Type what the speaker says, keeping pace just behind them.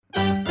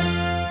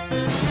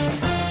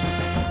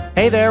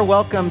Hey there,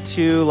 welcome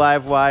to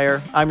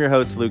Livewire. I'm your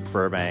host, Luke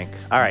Burbank.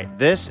 All right,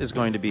 this is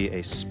going to be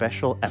a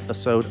special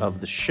episode of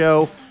the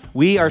show.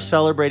 We are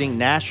celebrating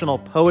National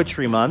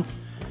Poetry Month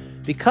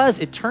because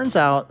it turns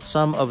out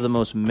some of the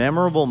most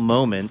memorable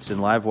moments in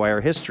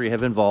Livewire history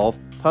have involved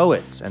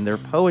poets and their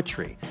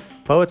poetry.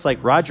 Poets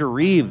like Roger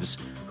Reeves,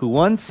 who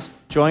once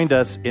joined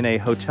us in a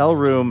hotel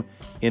room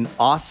in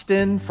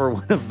Austin for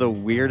one of the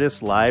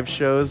weirdest live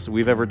shows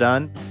we've ever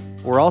done.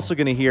 We're also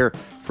going to hear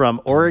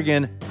from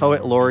Oregon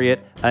Poet Laureate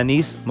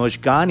Anis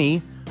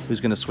Mojgani, who's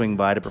going to swing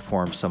by to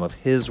perform some of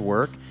his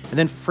work. And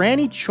then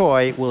Franny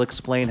Choi will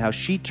explain how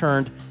she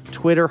turned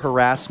Twitter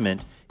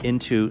harassment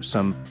into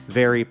some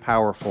very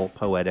powerful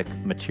poetic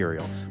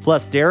material.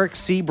 Plus, Derek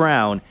C.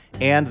 Brown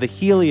and the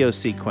Helio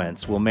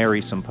Sequence will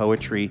marry some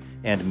poetry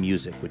and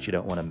music, which you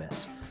don't want to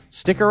miss.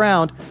 Stick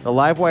around. The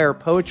Livewire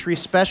Poetry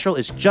Special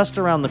is just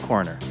around the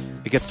corner.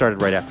 It gets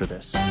started right after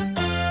this.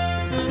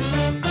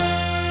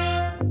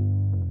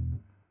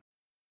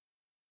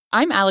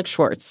 I'm Alex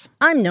Schwartz.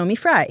 I'm Nomi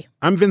Fry.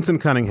 I'm Vincent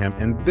Cunningham,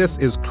 and this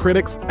is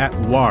Critics at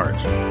Large,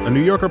 a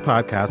New Yorker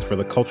podcast for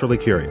the culturally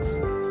curious.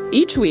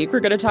 Each week,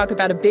 we're going to talk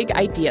about a big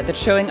idea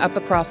that's showing up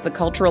across the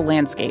cultural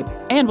landscape,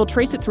 and we'll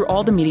trace it through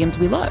all the mediums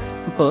we love.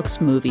 Books,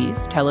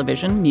 movies,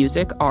 television,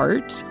 music,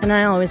 art. And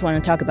I always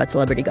want to talk about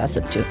celebrity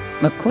gossip, too.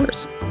 Of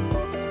course.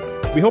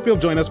 We hope you'll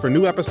join us for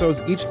new episodes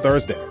each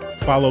Thursday.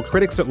 Follow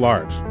Critics at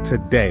Large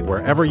today,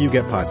 wherever you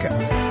get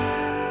podcasts.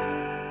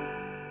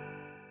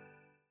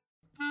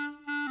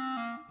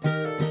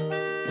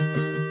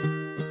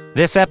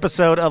 This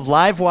episode of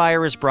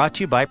Livewire is brought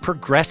to you by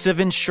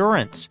Progressive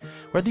Insurance.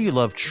 Whether you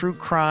love true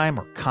crime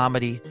or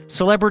comedy,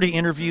 celebrity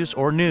interviews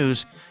or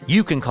news,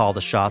 you can call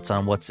the shots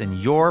on what's in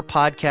your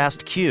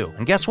podcast queue.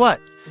 And guess what?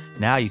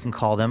 Now you can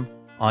call them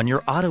on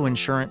your auto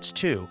insurance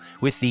too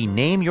with the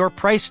Name Your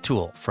Price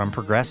tool from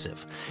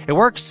Progressive. It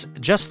works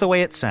just the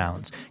way it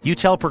sounds. You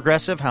tell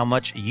Progressive how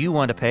much you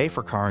want to pay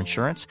for car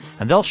insurance,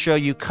 and they'll show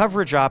you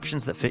coverage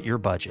options that fit your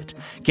budget.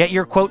 Get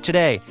your quote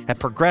today at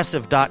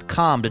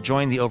Progressive.com to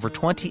join the over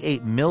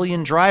 28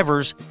 million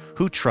drivers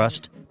who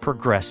trust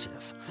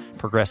Progressive.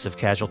 Progressive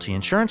Casualty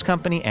Insurance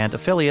Company and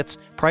affiliates.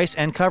 Price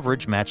and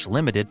coverage match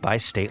limited by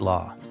state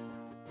law.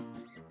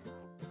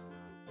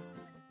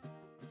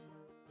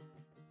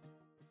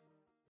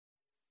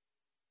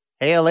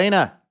 Hey,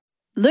 Elena.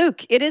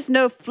 Luke, it is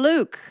no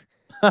fluke.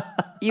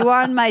 You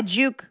are in my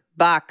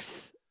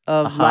jukebox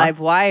of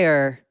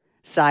Livewire,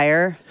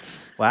 sire.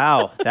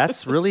 Wow,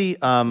 that's really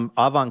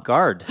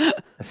avant-garde.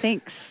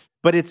 Thanks.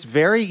 But it's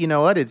very, you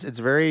know what, it's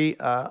very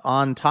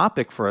on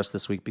topic for us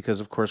this week because,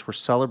 of course, we're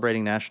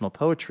celebrating National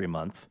Poetry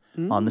Month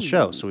on the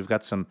show. So we've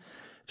got some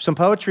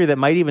poetry that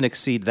might even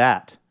exceed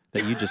that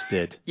you just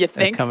did. You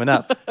think? Coming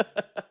up.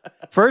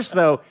 First,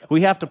 though,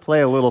 we have to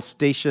play a little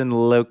station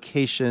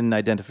location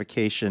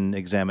identification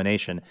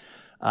examination.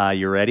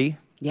 You ready?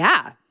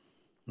 Yeah.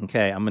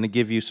 Okay, I'm going to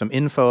give you some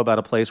info about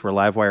a place where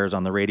Livewire is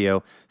on the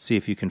radio. See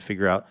if you can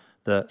figure out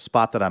the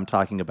spot that I'm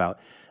talking about.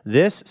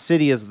 This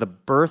city is the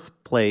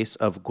birthplace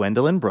of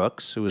Gwendolyn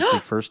Brooks, who was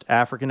the first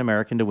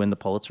African-American to win the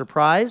Pulitzer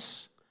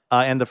Prize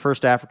and the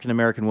first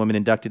African-American woman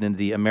inducted into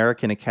the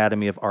American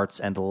Academy of Arts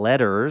and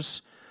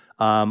Letters.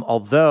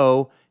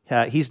 Although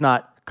he's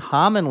not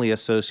commonly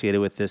associated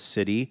with this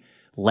city,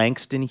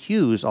 Langston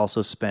Hughes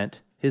also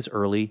spent his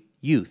early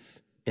youth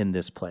in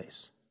this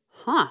place.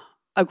 Huh.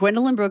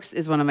 Gwendolyn Brooks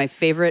is one of my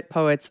favorite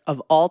poets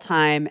of all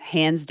time,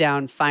 hands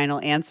down,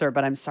 final answer.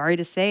 But I'm sorry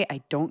to say,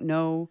 I don't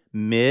know.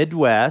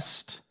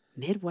 Midwest.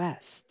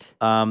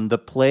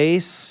 The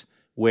place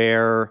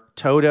where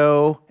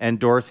Toto and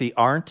Dorothy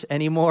aren't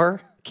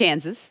anymore.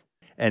 Kansas.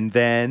 And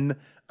then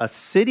a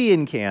city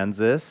in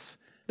Kansas.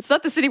 It's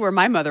not the city where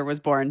my mother was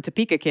born,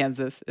 Topeka,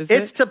 Kansas, is it?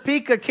 It's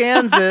Topeka,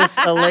 Kansas,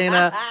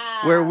 Elena,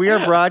 where we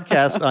are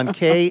broadcast on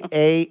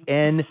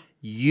KANU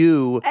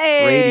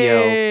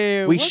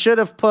radio. We should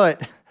have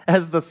put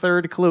as the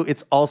third clue,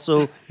 it's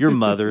also your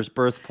mother's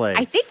birthplace.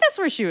 I think that's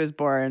where she was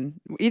born.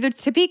 Either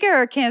Topeka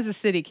or Kansas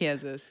City,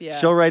 Kansas. Yeah.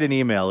 She'll write an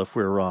email if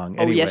we're wrong.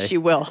 Oh, anyway, yes, she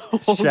will.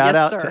 Shout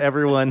out sir. to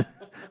everyone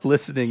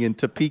listening in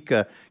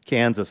Topeka,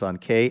 Kansas on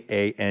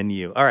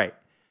KANU. All right.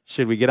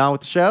 Should we get on with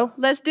the show?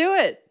 Let's do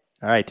it.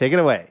 All right, take it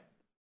away.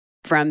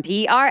 From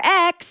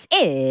PRX,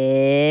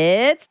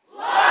 it's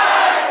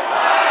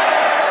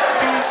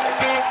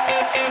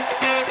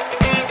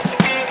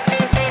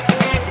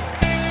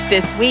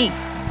This week,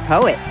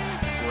 poets.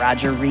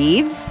 Roger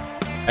Reeves.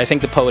 I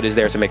think the poet is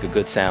there to make a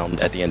good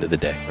sound at the end of the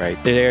day, right?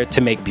 They're there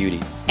to make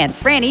beauty. And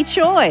Franny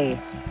Choi.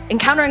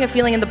 Encountering a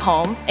feeling in the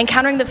poem,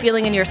 encountering the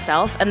feeling in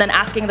yourself, and then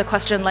asking the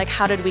question, like,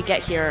 how did we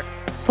get here?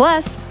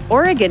 Plus,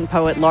 Oregon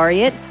Poet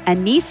Laureate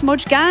Anis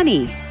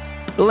Mojgani.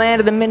 The land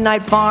of the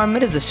Midnight Farm,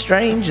 it is a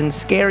strange and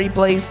scary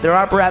place. There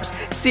are perhaps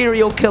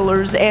serial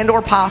killers and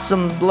or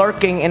possums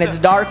lurking in its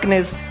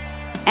darkness.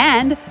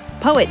 And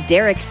poet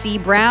Derek C.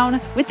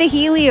 Brown with the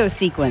Helio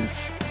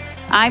Sequence.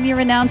 I'm your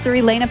announcer,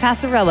 Elena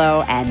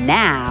Passarello, and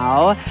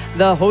now,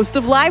 the host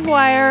of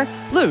Livewire,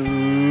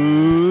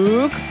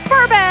 Luke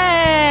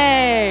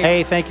Burbank!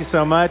 Hey, thank you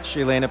so much,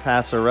 Elena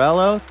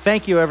Passarello.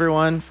 Thank you,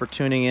 everyone, for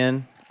tuning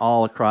in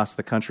all across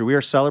the country. We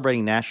are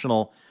celebrating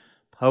National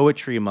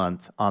Poetry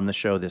Month on the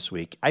show this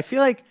week. I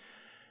feel like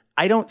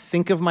I don't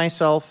think of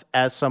myself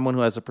as someone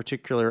who has a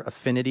particular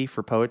affinity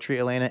for poetry,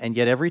 Elena, and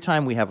yet every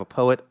time we have a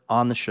poet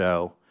on the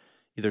show,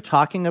 either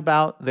talking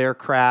about their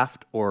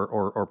craft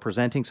or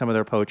presenting some of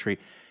their poetry,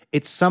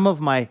 it's some of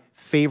my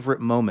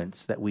favorite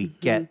moments that we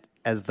get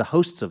as the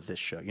hosts of this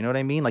show. You know what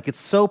I mean? Like, it's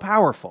so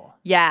powerful.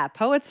 Yeah,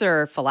 poets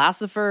are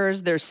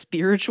philosophers, they're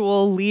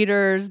spiritual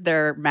leaders,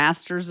 they're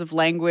masters of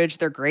language,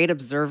 they're great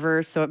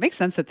observers, so it makes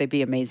sense that they'd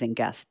be amazing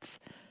guests.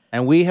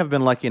 And we have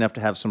been lucky enough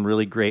to have some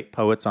really great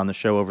poets on the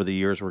show over the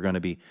years. We're going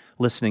to be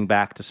listening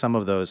back to some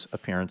of those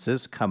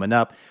appearances coming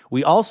up.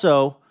 We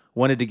also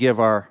wanted to give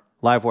our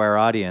Livewire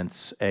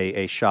audience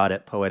a shot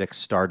at poetic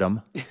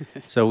stardom.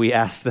 So we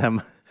asked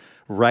them,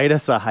 write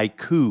us a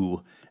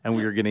haiku, and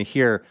we are going to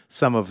hear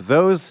some of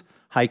those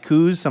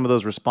haikus, some of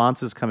those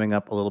responses coming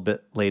up a little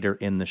bit later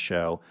in the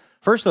show.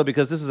 First, though,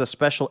 because this is a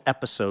special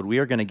episode, we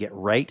are going to get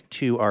right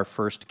to our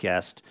first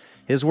guest.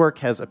 His work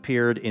has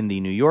appeared in The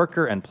New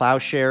Yorker and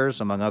Plowshares,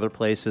 among other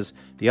places.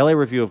 The LA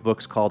Review of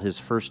Books called his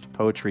first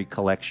poetry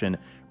collection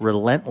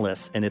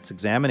relentless in its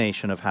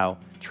examination of how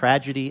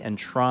tragedy and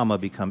trauma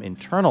become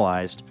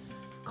internalized,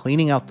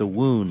 cleaning out the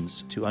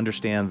wounds to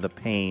understand the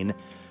pain.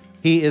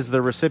 He is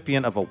the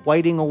recipient of a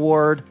Whiting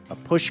Award, a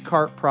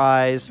Pushcart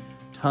Prize,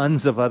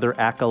 tons of other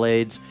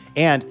accolades.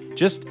 And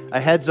just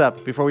a heads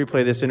up before we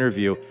play this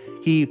interview,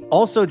 he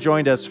also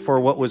joined us for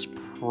what was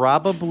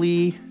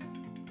probably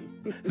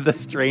the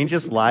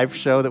strangest live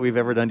show that we've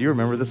ever done. Do you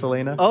remember this,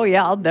 Elena? Oh,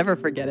 yeah, I'll never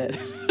forget it.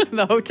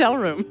 The hotel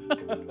room.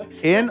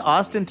 In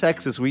Austin,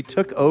 Texas, we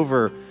took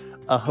over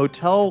a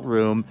hotel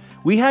room.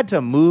 We had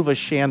to move a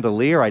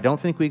chandelier. I don't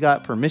think we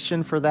got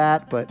permission for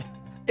that, but...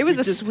 It was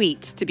a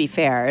suite, to be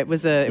fair. It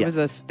was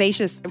a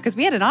spacious, because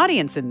we had an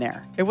audience in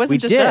there. It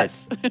wasn't just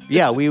us.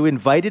 Yeah, we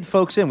invited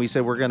folks in. We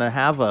said we're going to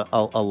have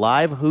a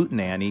live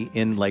hootenanny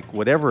in like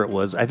whatever it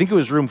was. I think it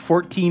was room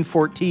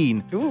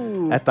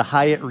 1414 at the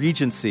Hyatt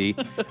Regency.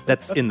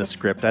 That's in the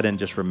script. I didn't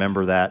just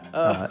remember that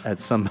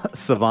as some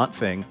savant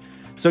thing.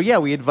 So yeah,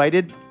 we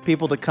invited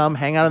people to come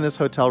hang out in this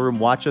hotel room,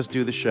 watch us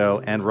do the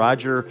show, and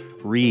Roger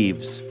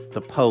Reeves,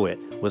 the poet,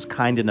 was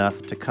kind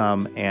enough to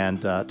come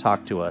and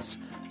talk to us.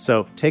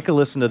 So take a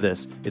listen to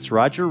this. It's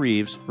Roger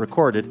Reeves,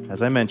 recorded,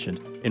 as I mentioned,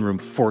 in room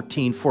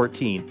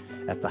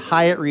 1414 at the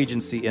Hyatt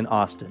Regency in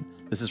Austin.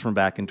 This is from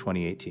back in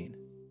 2018.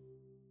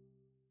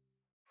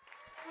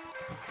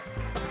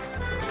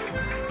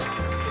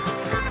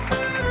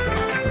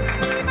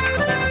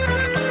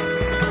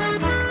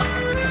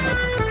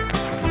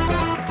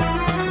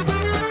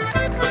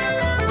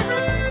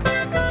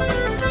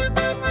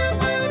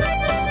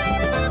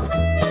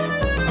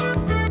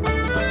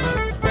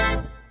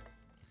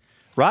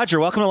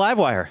 Roger, welcome to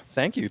Livewire.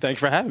 Thank you. Thanks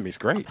for having me. It's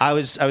great. I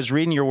was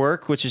reading your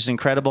work, which is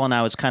incredible, and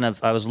I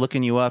was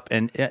looking you up.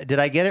 And did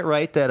I get it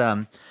right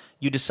that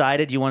you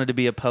decided you wanted to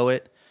be a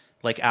poet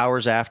like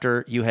hours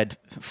after you had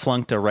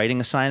flunked a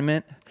writing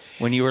assignment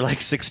when you were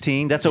like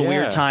 16? That's a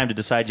weird time to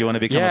decide you want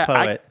to become a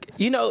poet.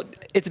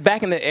 It's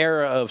back in the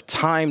era of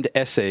timed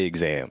essay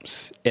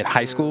exams in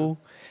high school,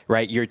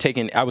 right?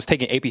 I was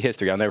taking AP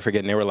history. I'll never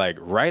forget. And they were like,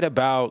 write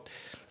about,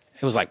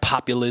 it was like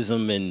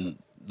populism and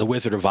The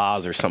Wizard of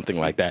Oz or something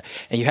like that.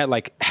 And you had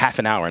like half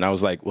an hour. And I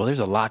was like, well, there's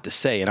a lot to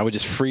say. And I would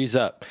just freeze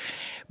up.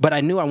 But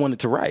I knew I wanted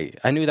to write.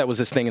 I knew that was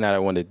this thing that I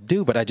wanted to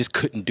do, but I just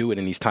couldn't do it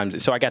in these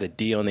times. So I got a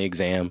D on the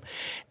exam.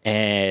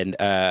 And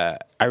I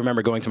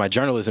remember going to my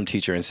journalism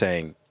teacher and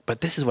saying,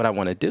 but this is what I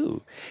want to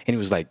do. And he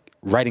was like,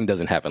 writing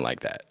doesn't happen like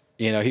that.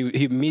 You know,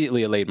 he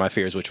immediately allayed my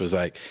fears, which was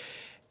like,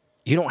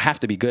 you don't have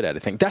to be good at a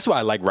thing. That's why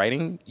I like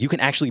writing. You can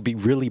actually be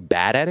really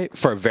bad at it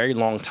for a very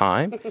long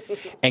time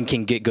and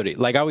can get good at it.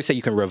 Like I always say,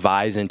 you can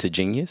revise into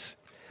genius.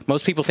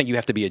 Most people think you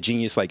have to be a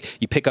genius, like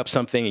you pick up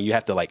something and you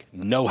have to like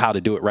know how to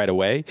do it right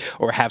away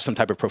or have some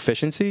type of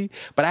proficiency.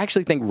 But I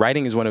actually think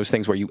writing is one of those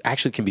things where you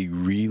actually can be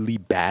really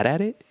bad at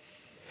it.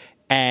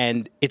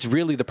 And it's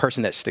really the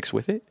person that sticks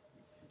with it.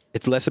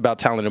 It's less about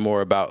talent and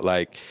more about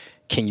like,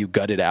 can you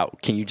gut it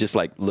out? Can you just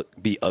like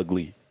be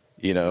ugly,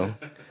 you know?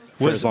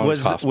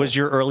 Was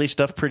your early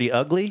stuff pretty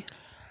ugly?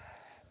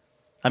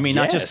 I mean,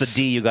 not just the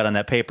D you got on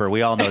that paper.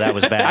 We all know that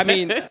was bad. I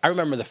mean, I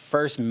remember the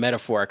first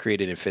metaphor I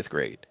created in 5th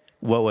grade.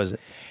 What was it?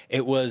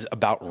 It was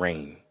about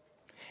rain.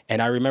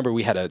 And I remember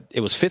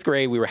it was 5th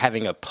grade, we were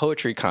having a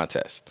poetry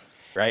contest,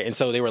 right? And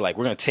so they were like,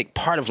 we're going to take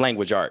part of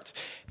language arts,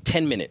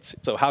 10 minutes.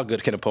 So how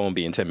good can a poem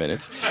be in 10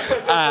 minutes?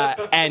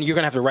 And you're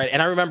going to have to write it.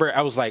 And I remember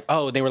I was like,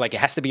 they were like, it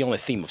has to be on the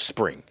theme of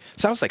spring.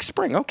 So I was like,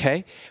 spring,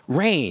 okay.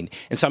 Rain.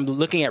 And so I'm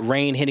looking at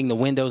rain hitting the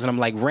windows and I'm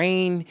like,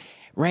 rain.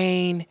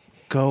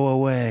 Go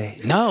away.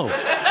 No.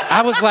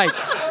 I was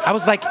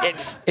like,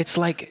 it's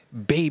like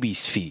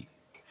baby's feet.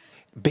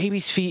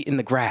 Baby's feet in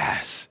the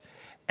grass.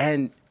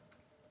 And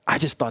I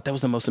just thought that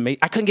was the most amazing.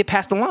 I couldn't get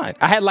past the line.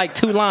 I had like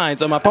 2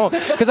 lines on my poem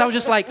because I was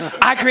just like,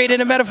 I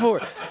created a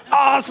metaphor.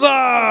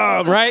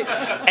 Awesome, right?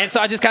 And so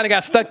I just kind of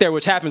got stuck there,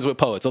 which happens with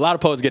poets. A lot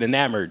of poets get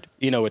enamored,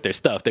 with their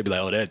stuff. They'd be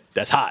like, oh,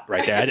 that's hot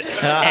right there.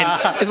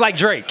 And it's like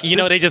Drake.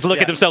 They just look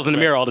at themselves in the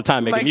mirror all the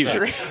time making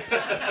music.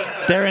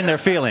 They're in their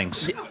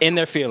feelings in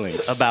their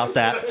feelings about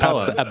that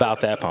poem.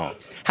 About that poem.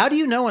 How do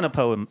you know when a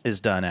poem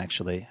is done,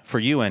 actually? For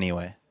you,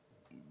 anyway.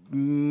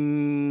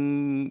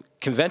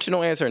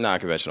 Conventional answer or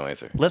non-conventional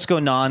answer? Let's go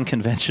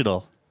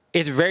non-conventional.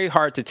 It's very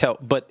hard to tell,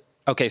 but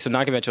okay, so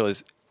non-conventional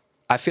is,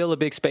 I feel a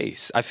big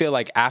space. I feel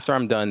like after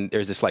I'm done,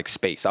 there's this like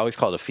space. I always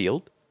call it a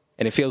field,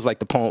 and it feels like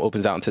the poem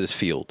opens out into this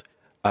field.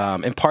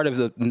 And part of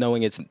the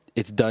knowing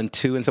it's done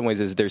too, in some ways,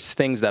 is there's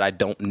things that I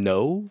don't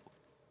know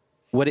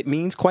what it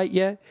means quite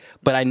yet,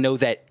 but I know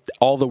that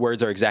all the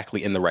words are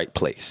exactly in the right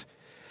place.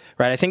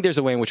 Right? I think there's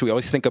a way in which we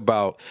always think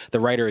about the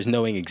writer as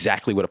knowing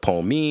exactly what a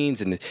poem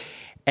means,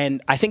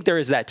 and I think there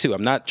is that too.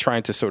 I'm not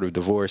trying to sort of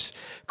divorce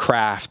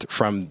craft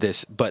from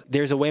this, but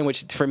there's a way in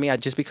which, for me, it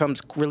just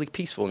becomes really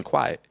peaceful and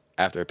quiet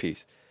after a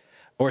piece.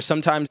 Or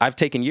sometimes I've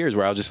taken years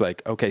where I'll just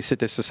like, okay, sit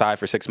this aside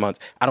for 6 months.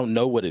 I don't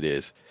know what it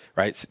is,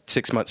 right?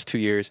 6 months, 2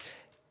 years.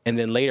 And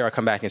then later I'll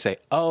come back and say,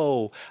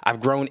 oh, I've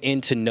grown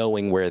into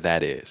knowing where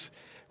that is,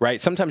 right?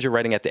 Sometimes you're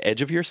writing at the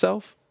edge of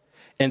yourself.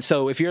 And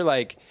so if you're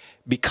like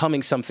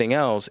becoming something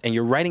else and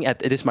you're writing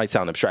this might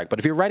sound abstract, but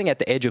if you're writing at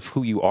the edge of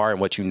who you are and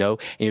what you know,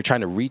 and you're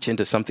trying to reach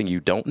into something you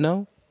don't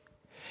know,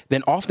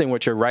 then often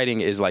what you're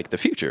writing is like the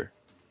future.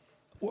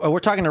 We're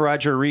talking to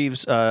Roger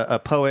Reeves, a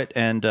poet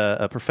and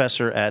a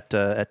professor at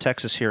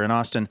Texas here in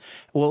Austin.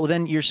 Well,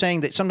 then you're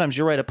saying that sometimes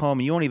you write a poem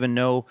and you won't even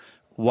know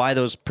why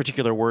those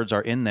particular words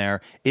are in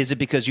there. Is it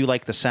because you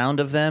like the sound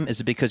of them?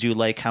 Is it because you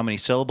like how many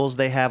syllables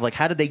they have? Like,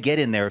 how did they get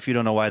in there if you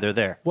don't know why they're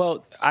there?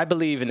 Well, I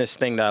believe in this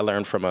thing that I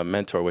learned from a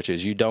mentor, which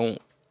is you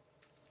don't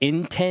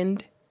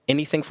intend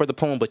anything for the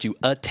poem, but you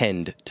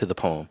attend to the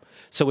poem.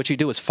 So what you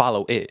do is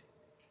follow it.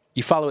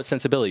 You follow its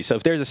sensibility. So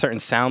if there's a certain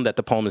sound that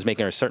the poem is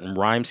making, or a certain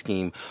rhyme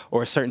scheme,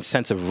 or a certain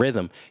sense of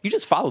rhythm, you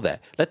just follow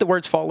that. Let the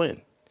words fall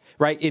in.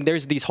 Right? And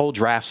there's these whole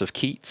drafts of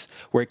Keats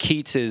where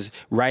Keats is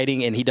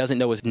writing and he doesn't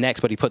know what's next,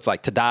 but he puts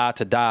like ta-da,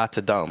 ta-da,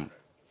 ta-dum.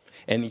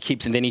 And he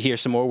keeps, and then he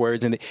hears some more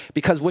words.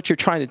 Because what you're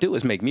trying to do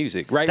is make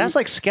music, right? That's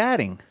like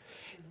scatting.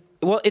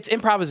 Well, it's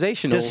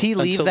improvisational. Does he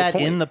leave that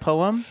in the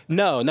poem?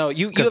 No.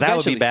 Because that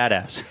would be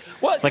badass.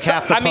 Well, like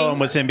half the poem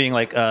was him being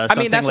like,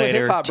 something that's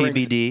later, what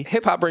TBD.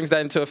 Hip-hop brings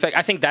that into effect.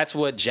 I think that's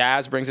what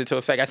jazz brings into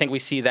effect. I think we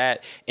see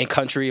that in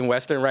country and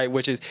Western, right?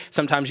 Which is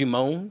sometimes you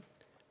moan.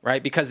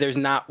 Right? Because there's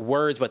not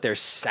words, but there's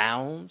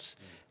sounds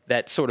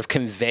that sort of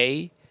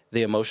convey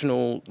the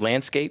emotional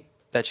landscape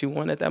that you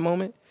want at that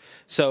moment.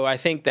 So I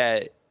think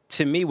that,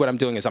 to me, what I'm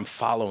doing is I'm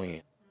following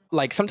it.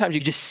 Like, sometimes you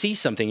just see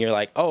something, you're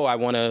like, oh, I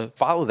want to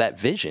follow that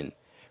vision,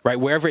 right?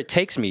 Wherever it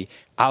takes me,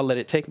 I'll let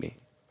it take me.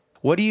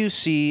 What do you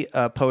see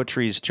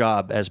poetry's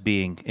job as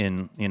being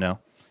in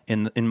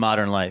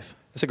modern life?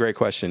 That's a great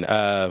question.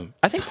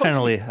 I think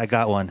finally I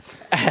got one.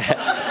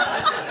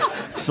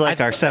 It's like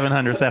our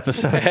 700th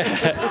episode.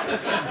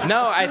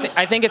 No,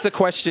 I think it's a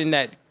question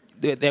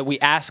that we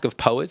ask of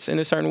poets in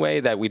a certain way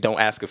that we don't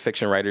ask of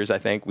fiction writers. I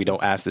think we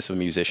don't ask this of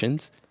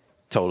musicians,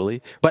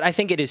 totally. But I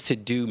think it is to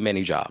do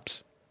many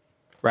jobs,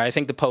 right? I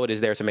think the poet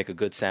is there to make a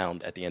good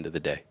sound at the end of the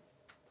day,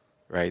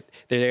 right?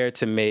 They're there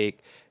to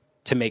make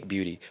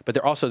beauty, but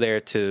they're also there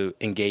to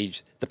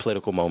engage the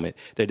political moment.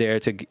 They're there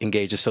to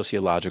engage the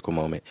sociological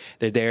moment.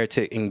 They're there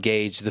to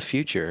engage the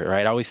future,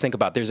 right? I always think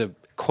about, there's a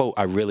quote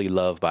I really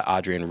love by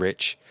Adrienne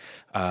Rich,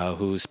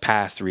 who's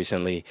passed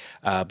recently,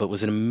 but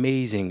was an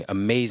amazing,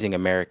 amazing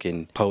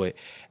American poet.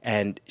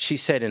 And she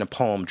said in a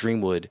poem,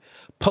 Dreamwood,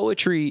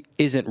 poetry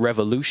isn't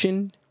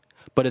revolution,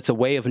 but it's a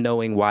way of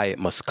knowing why it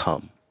must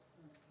come.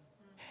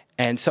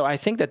 And so I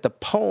think that the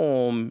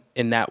poem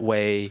in that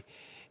way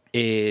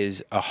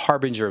is a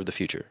harbinger of the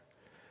future,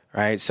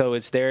 right? So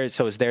it's there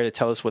to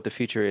tell us what the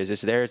future is.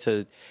 It's there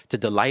to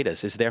delight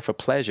us. It's there for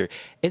pleasure.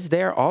 It's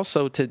there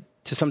also to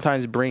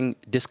sometimes bring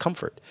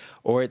discomfort,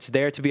 or it's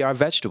there to be our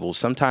vegetables.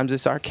 Sometimes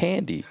it's our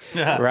candy,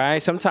 right?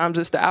 Sometimes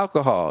it's the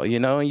alcohol,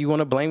 and you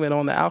want to blame it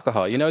on the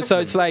alcohol, So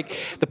it's like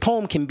the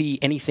poem can be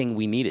anything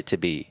we need it to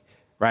be,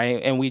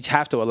 right? And we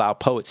have to allow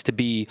poets to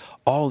be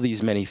all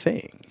these many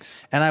things.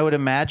 And I would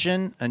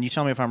imagine, and you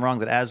tell me if I'm wrong,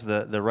 that as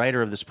the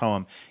writer of this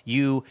poem,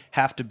 you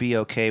have to be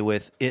okay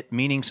with it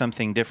meaning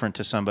something different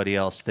to somebody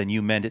else than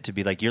you meant it to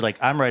be. Like, you're like,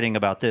 I'm writing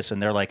about this, and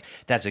they're like,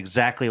 that's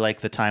exactly like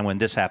the time when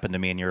this happened to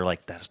me, and you're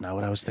like, that's not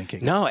what I was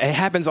thinking. No, it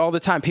happens all the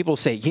time. People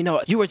say,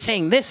 you were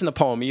saying this in the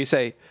poem, and you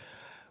say,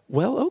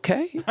 well,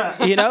 okay.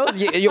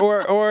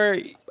 Or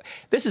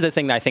this is the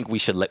thing that I think we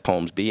should let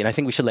poems be, and I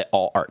think we should let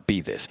all art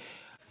be this.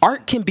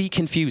 Art can be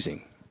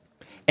confusing,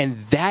 and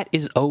that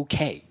is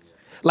okay.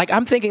 Like,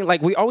 I'm thinking,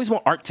 like, we always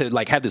want art to,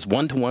 like, have this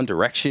one-to-one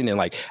direction, and,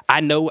 like,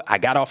 I know I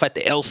got off at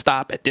the L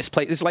stop at this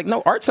place. It's like,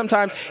 no, art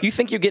sometimes, you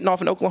think you're getting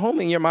off in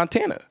Oklahoma and you're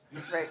Montana.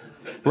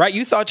 Right?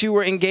 You thought you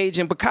were engaged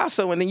in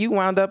Picasso, and then you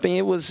wound up and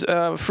it was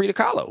Frida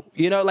Kahlo.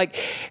 Like,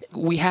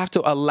 we have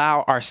to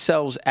allow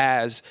ourselves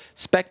as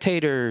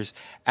spectators,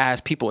 as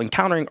people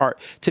encountering art,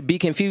 to be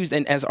confused.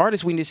 And as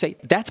artists, we need to say,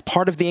 that's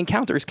part of the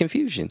encounter is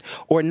confusion,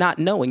 or not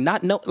knowing.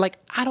 Like,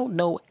 I don't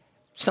know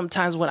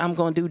sometimes what I'm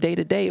going to do day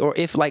to day, or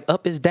if, like,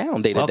 up is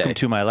down day to day. Welcome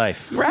to my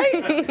life.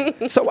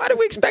 Right? So why do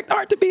we expect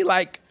art to be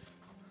like,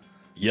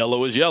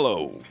 yellow is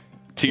yellow,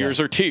 Tears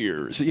are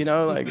tears, you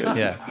know? Like,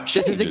 Yeah.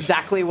 This is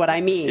exactly what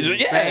I mean.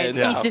 Right?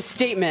 Thesis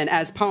statement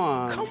as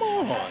poem. Come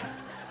on.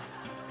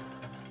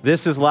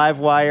 This is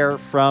Livewire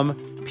from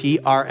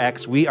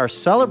PRX. We are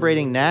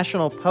celebrating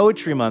National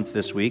Poetry Month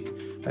this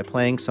week by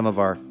playing some of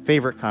our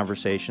favorite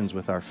conversations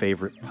with our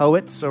favorite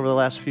poets over the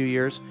last few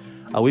years.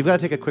 We've got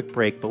to take a quick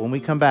break, but when we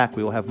come back,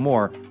 we will have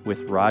more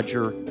with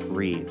Roger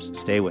Reeves.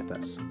 Stay with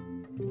us.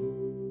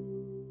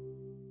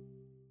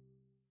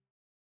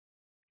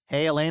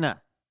 Hey,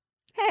 Elena.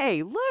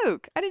 Hey,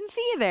 Luke, I didn't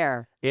see you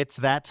there. It's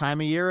that time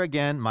of year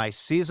again. My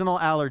seasonal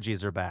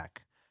allergies are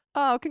back.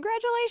 Oh,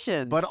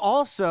 congratulations. But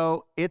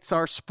also, it's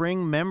our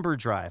spring member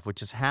drive,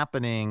 which is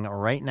happening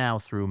right now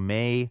through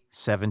May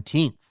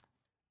 17th.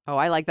 Oh,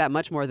 I like that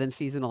much more than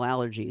seasonal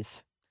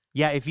allergies.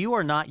 Yeah, if you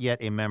are not yet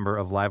a member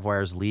of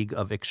Livewire's League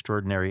of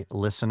Extraordinary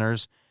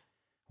Listeners,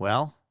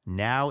 well,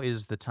 now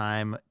is the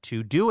time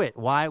to do it.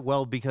 Why?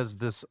 Well, because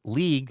this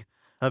League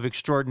of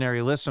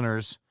Extraordinary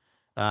Listeners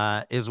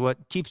is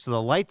what keeps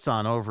the lights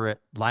on over at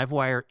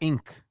Livewire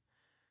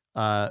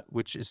Inc.,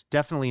 which is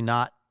definitely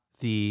not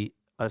the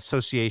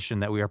association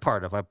that we are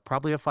part of. I'm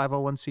probably a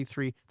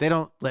 501c3. They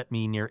don't let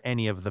me near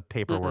any of the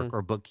paperwork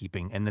or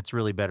bookkeeping, and it's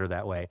really better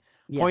that way.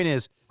 Yes. Point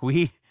is,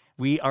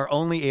 we are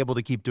only able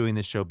to keep doing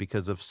this show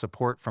because of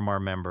support from our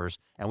members,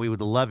 and we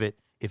would love it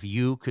if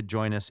you could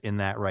join us in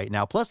that right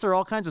now. Plus, there are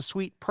all kinds of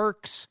sweet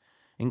perks,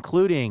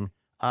 including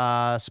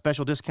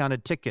special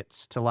discounted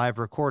tickets to live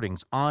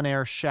recordings,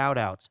 on-air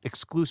shout-outs,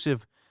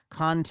 exclusive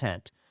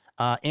content.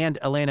 And,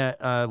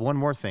 Elena, one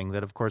more thing,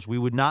 that, of course, we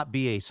would not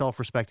be a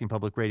self-respecting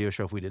public radio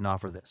show if we didn't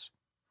offer this.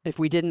 If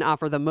we didn't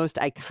offer the most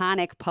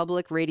iconic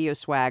public radio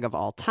swag of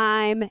all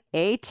time,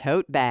 a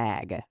tote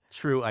bag.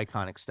 True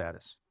iconic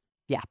status.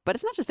 Yeah, but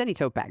it's not just any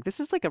tote bag. This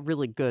is like a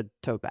really good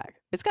tote bag.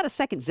 It's got a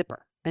second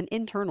zipper, an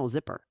internal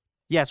zipper.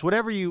 Yes,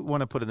 whatever you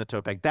want to put in the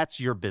tote bag, that's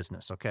your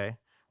business, okay?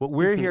 What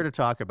we're here to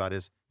talk about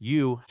is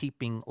you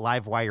keeping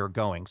Livewire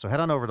going. So head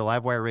on over to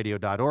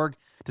livewireradio.org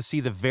to see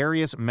the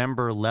various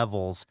member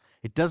levels.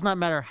 It does not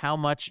matter how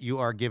much you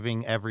are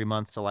giving every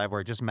month to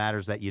Livewire. It just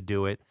matters that you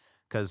do it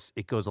because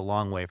it goes a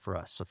long way for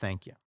us. So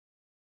thank you.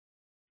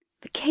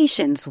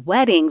 Vacations,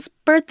 weddings,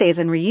 birthdays,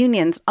 and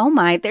reunions. Oh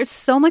my, there's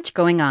so much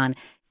going on.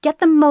 Get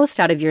the most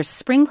out of your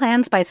spring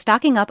plans by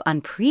stocking up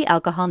on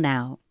pre-alcohol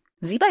now.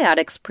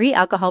 ZBiotics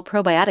Pre-Alcohol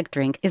Probiotic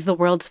Drink is the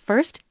world's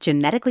first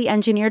genetically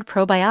engineered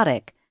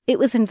probiotic. It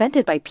was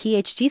invented by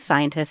PhD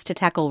scientists to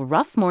tackle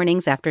rough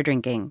mornings after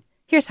drinking.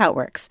 Here's how it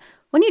works.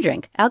 When you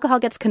drink, alcohol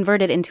gets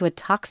converted into a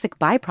toxic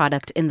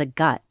byproduct in the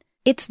gut.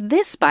 It's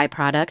this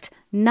byproduct,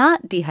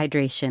 not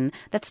dehydration,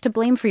 that's to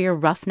blame for your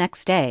rough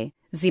next day.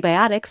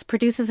 ZBiotics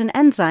produces an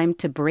enzyme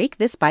to break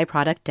this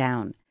byproduct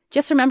down.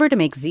 Just remember to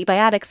make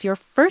ZBiotics your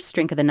first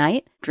drink of the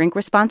night, drink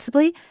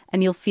responsibly,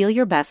 and you'll feel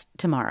your best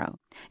tomorrow.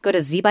 Go to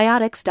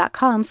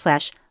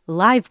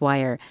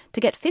zbiotics.com/livewire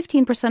to get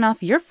 15%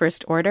 off your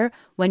first order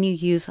when you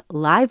use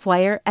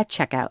Livewire at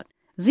checkout.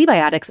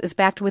 ZBiotics is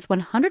backed with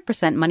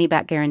 100%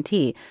 money-back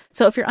guarantee,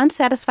 so if you're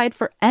unsatisfied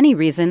for any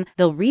reason,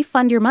 they'll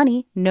refund your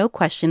money, no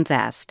questions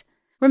asked.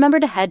 Remember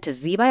to head to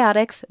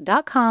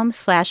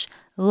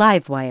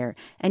zbiotics.com/livewire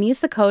and use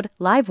the code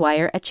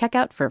LIVEWIRE at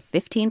checkout for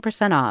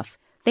 15% off.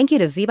 Thank you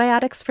to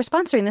ZBiotics for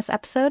sponsoring this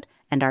episode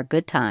and our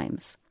good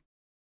times.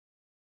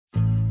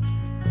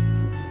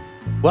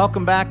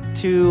 Welcome back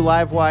to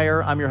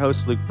Livewire. I'm your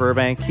host, Luke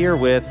Burbank, here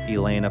with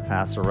Elena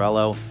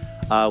Passarello.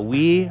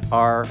 We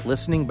are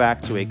listening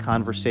back to a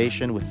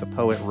conversation with the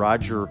poet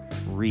Roger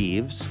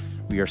Reeves.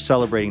 We are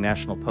celebrating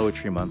National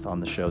Poetry Month on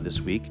the show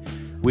this week.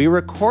 We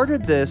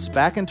recorded this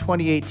back in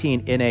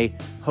 2018 in a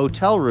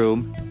hotel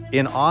room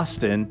in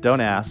Austin. Don't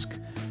ask.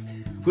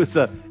 It was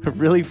a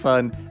really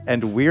fun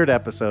and weird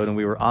episode, and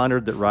we were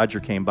honored that Roger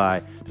came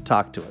by to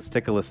talk to us.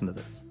 Take a listen to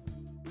this.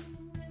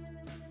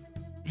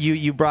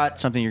 You brought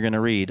something you're going to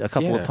read, a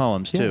couple of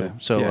poems, too.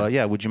 So,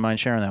 would you mind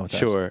sharing that with us?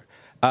 Sure.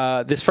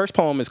 This first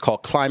poem is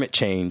called Climate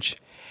Change.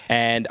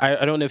 And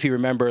I don't know if you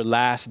remember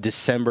last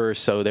December or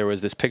so, there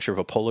was this picture of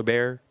a polar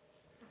bear.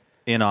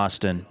 In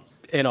Austin.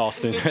 In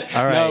Austin.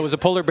 All right. No, it was a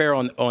polar bear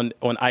on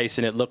ice,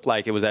 and it looked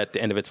like it was at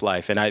the end of its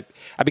life. And I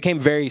became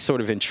very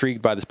sort of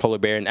intrigued by this polar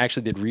bear and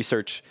actually did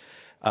research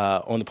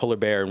on the polar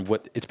bear and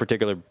what its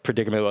particular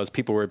predicament was.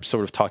 People were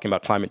sort of talking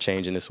about climate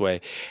change in this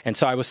way. And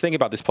so I was thinking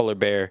about this polar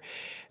bear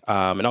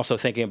and also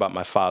thinking about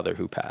my father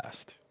who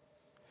passed.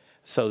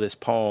 So this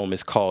poem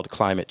is called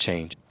Climate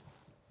Change.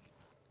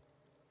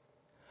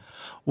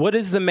 What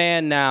is the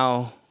man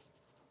now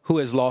who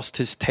has lost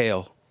his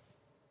tail?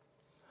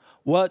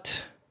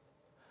 What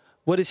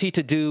is he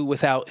to do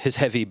without his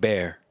heavy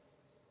bear?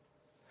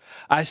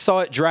 I saw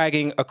it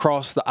dragging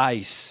across the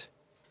ice,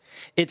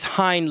 its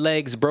hind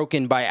legs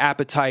broken by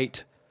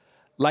appetite,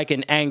 like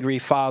an angry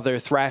father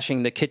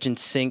thrashing the kitchen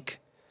sink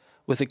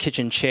with a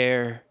kitchen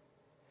chair,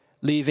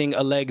 leaving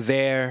a leg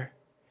there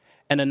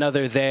and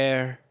another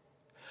there,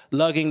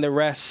 lugging the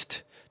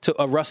rest to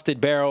a rusted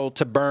barrel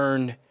to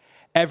burn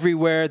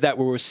everywhere that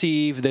will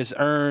receive this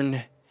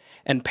urn,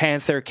 and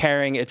panther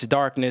carrying its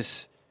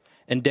darkness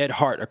and dead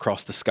heart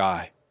across the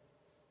sky.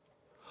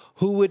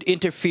 Who would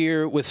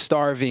interfere with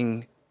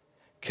starving,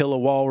 kill a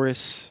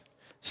walrus,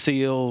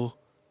 seal,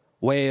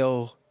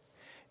 whale,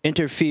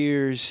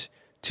 interferes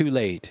too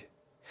late.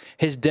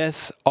 His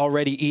death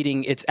already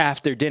eating its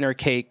after-dinner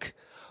cake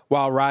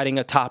while riding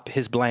atop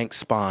his blank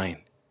spine.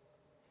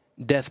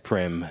 Death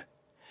prim,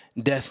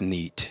 death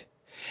neat.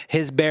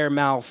 His bare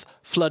mouth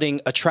flooding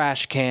a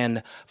trash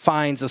can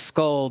finds a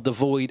skull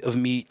devoid of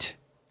meat.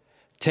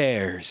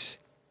 Tears.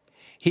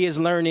 He is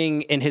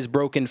learning in his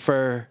broken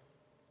fur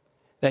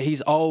that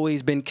he's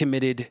always been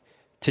committed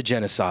to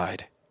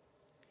genocide.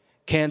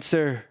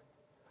 Cancer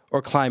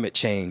or climate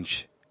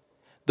change.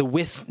 The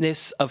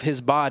withness of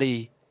his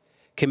body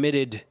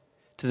committed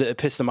to the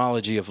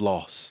epistemology of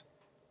loss.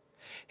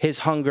 His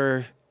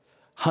hunger,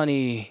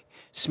 honey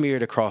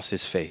smeared across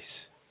his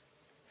face.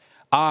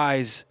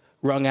 Eyes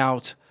wrung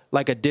out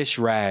like a dish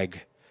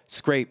rag,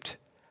 scraped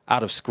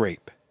out of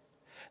scrape.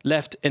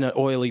 Left in an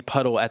oily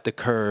puddle at the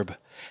curb.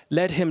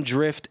 Let him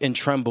drift and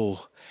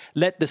tremble.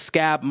 Let the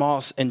scab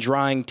moss and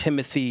drying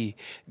timothy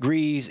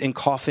grease and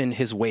coffin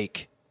his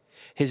wake.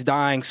 His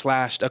dying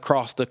slashed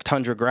across the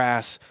tundra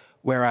grass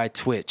where I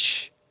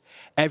twitch.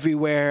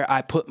 Everywhere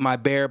I put my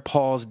bare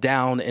paws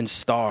down and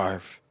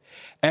starve.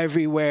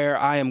 Everywhere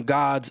I am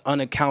God's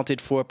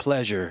unaccounted for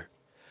pleasure.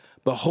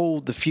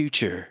 Behold the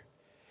future.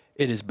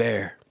 It is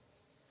bare.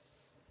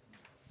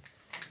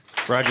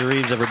 Roger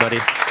Reeves, everybody.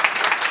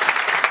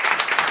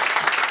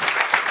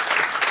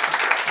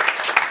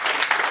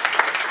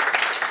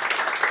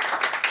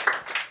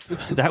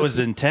 That was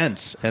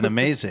intense and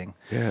amazing.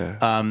 Yeah.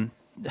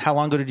 How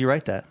long ago did you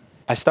write that?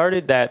 I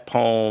started that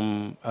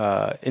poem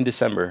in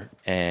December,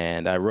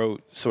 and I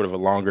wrote sort of a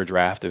longer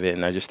draft of it,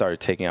 and I just started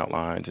taking out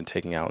lines and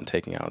taking out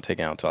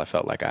until I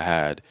felt like I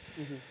had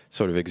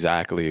sort of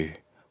exactly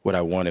what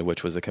I wanted,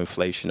 which was a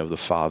conflation of the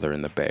father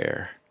and the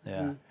bear.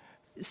 Yeah.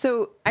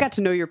 So I got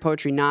to know your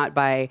poetry not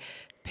by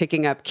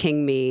picking up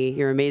King Me,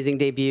 your amazing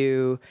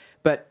debut,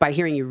 but by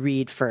hearing you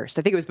read first.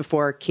 I think it was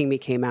before King Me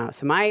came out.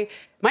 So my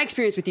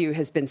experience with you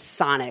has been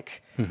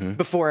sonic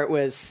before it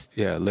was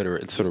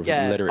literate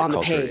on the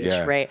culture. page,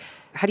 right?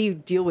 How do you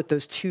deal with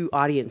those two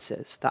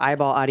audiences, the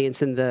eyeball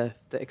audience and the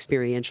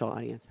experiential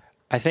audience?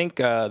 I think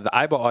the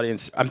eyeball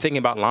audience, I'm thinking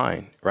about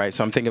line, right?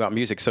 So I'm thinking about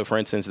music. So for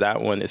instance,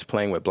 that one is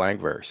playing with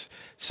blank verse.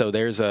 So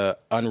there's a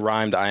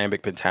unrhymed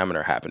iambic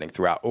pentameter happening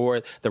throughout.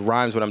 Or the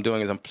rhymes, what I'm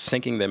doing is I'm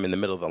syncing them in the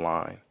middle of the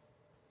line.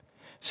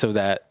 So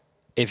that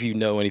if you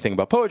know anything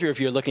about poetry, if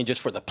you're looking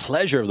just for the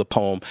pleasure of the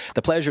poem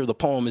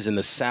is in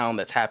the sound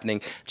that's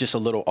happening just a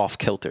little off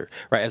kilter,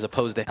 right? As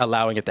opposed to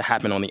allowing it to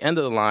happen on the end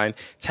of the line,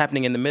 it's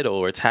happening in the middle,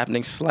 or it's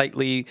happening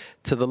slightly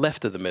to the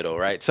left of the middle,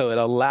 right? So it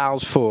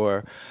allows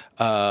for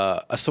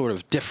a sort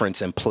of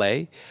difference in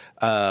play.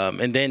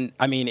 And then,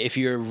 I mean, if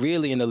you're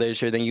really into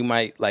literature, then you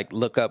might like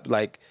look up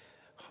like,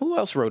 who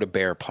else wrote a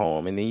bear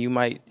poem? And then you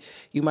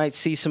might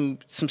see some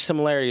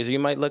similarities. Or you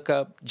might look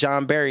up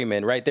John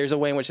Berryman, right? There's a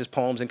way in which his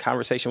poem's in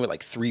conversation with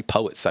like 3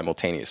 poets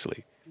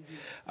simultaneously.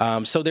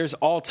 So there's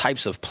all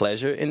types of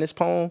pleasure in this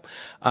poem.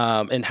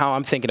 And how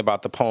I'm thinking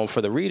about the poem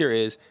for the reader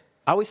is,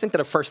 I always think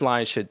that a first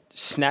line should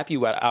snap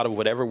you out of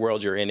whatever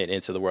world you're in and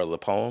into the world of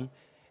the poem,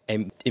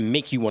 and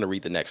make you want to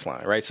read the next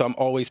line, right? So I'm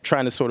always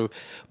trying to sort of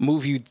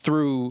move you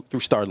through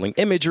startling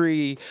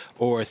imagery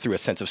or through a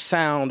sense of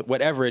sound,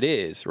 whatever it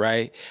is,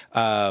 right?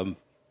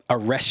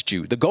 Arrest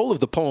you. The goal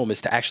of the poem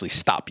is to actually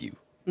stop you.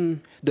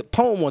 The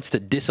poem wants to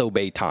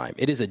disobey time.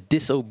 It is a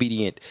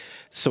disobedient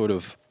sort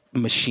of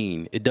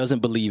machine. It doesn't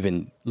believe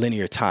in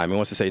linear time. It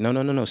wants to say,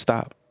 no,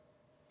 stop.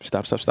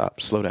 Stop,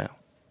 slow down.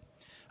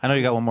 I know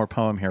you got one more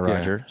poem here,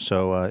 Roger,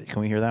 so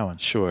can we hear that one?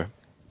 Sure.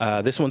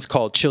 This one's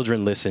called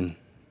Children Listen.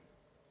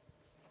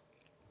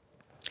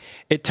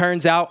 It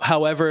turns out,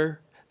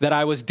 however, that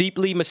I was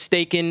deeply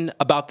mistaken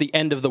about the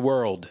end of the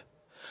world.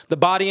 The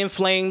body in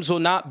flames will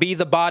not be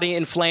the body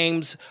in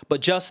flames,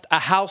 but just a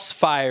house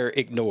fire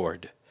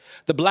ignored.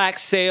 The black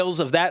sails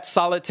of that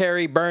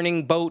solitary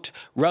burning boat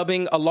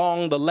rubbing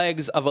along the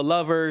legs of a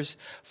lover's,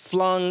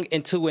 flung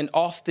into an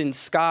Austin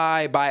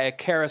sky by a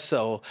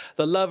carousel.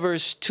 The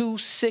lovers too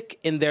sick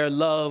in their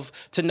love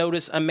to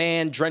notice a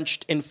man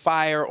drenched in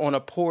fire on a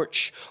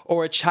porch,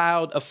 or a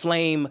child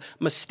aflame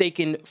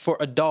mistaken for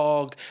a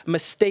dog,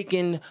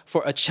 mistaken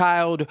for a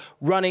child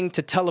running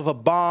to tell of a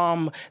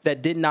bomb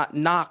that did not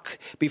knock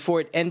before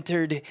it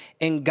entered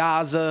in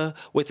Gaza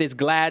with its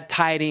glad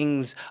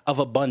tidings of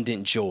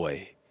abundant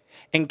joy.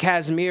 In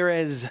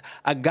Kazmierez,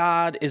 a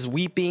god is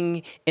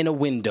weeping in a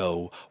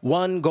window,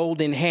 one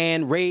golden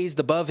hand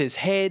raised above his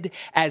head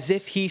as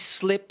if he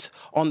slipped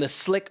on the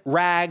slick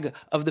rag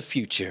of the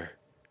future.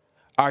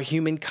 Our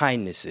human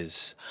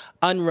kindnesses,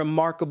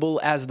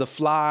 unremarkable as the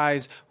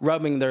flies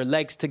rubbing their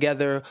legs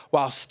together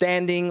while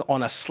standing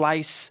on a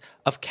slice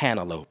of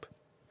cantaloupe.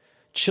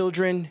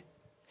 Children,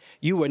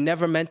 you were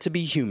never meant to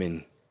be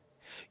human.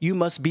 You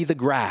must be the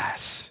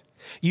grass.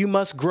 You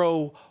must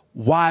grow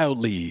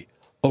wildly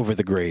over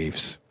the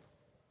graves.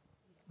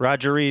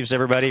 Roger Reeves,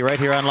 everybody, right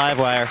here on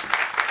Livewire.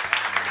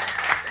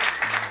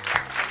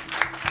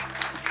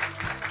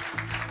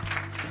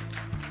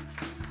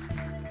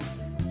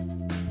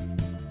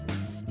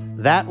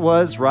 That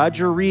was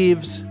Roger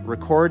Reeves,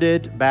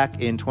 recorded back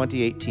in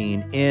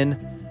 2018 in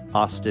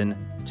Austin,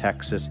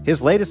 Texas.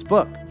 His latest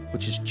book,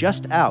 which is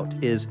just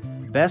out, is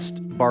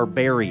Best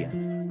Barbarian,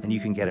 and you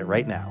can get it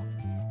right now.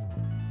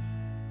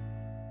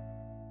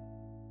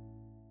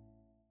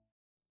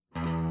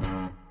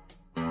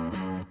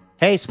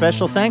 Hey,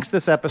 special thanks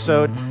this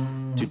episode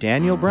to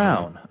Daniel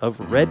Brown of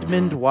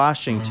Redmond,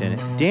 Washington.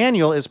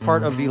 Daniel is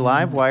part of the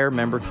Livewire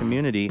member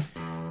community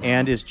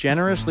and is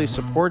generously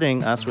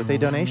supporting us with a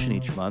donation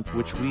each month,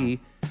 which we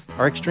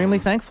are extremely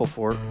thankful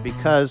for,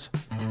 because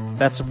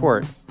that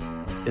support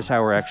is how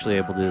we're actually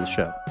able to do the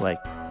show. Like,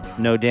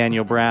 no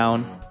Daniel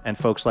Brown and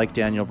folks like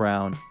Daniel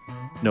Brown,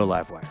 no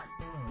Livewire.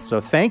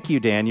 So thank you,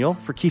 Daniel,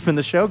 for keeping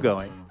the show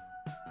going.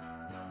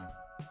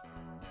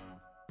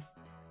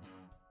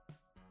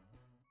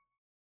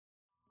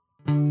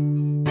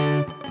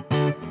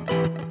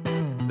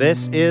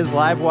 This is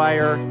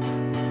Livewire.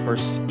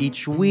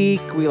 Each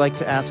week, we like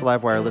to ask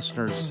Livewire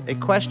listeners a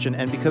question,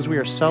 and because we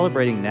are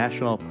celebrating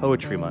National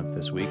Poetry Month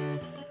this week,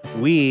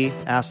 we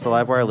asked the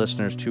Livewire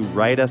listeners to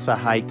write us a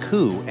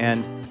haiku,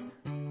 and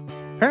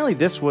apparently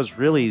this was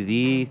really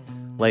the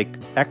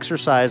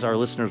exercise our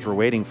listeners were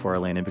waiting for,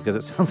 Elena, because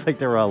it sounds like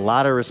there were a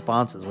lot of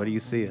responses. What do you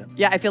see?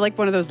 Yeah, I feel like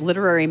one of those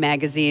literary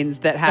magazines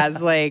that has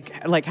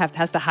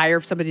has to hire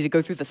somebody to go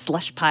through the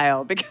slush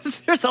pile because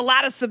there's a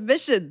lot of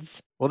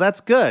submissions. Well, that's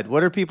good.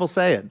 What are people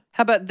saying?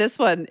 How about this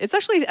one? It's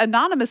actually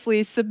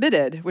anonymously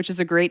submitted, which is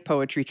a great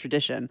poetry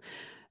tradition.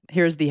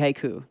 Here's the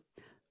haiku.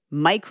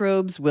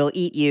 Microbes will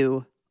eat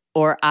you,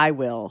 or I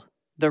will.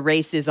 The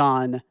race is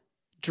on.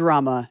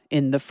 Drama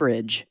in the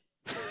fridge.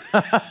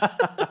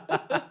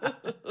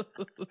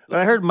 When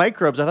I heard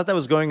microbes, I thought that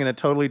was going in a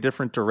totally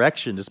different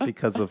direction just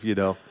because of,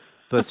 the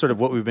sort of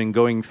what we've been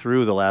going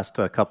through the last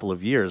couple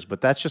of years.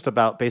 But that's just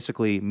about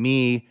basically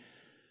me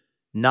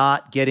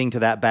not getting to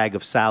that bag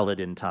of salad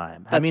in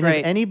time. That's right.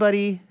 Has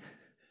anybody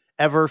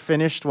ever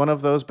finished one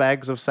of those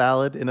bags of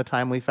salad in a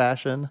timely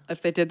fashion?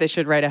 If they did, they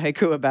should write a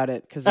haiku about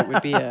it because it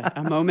would be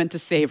a moment to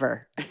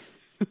savor.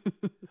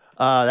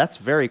 That's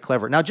very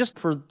clever. Now, just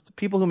for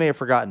people who may have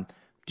forgotten,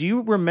 do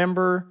you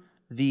remember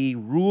the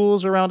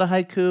rules around a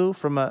haiku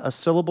from a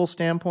syllable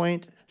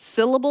standpoint?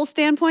 Syllable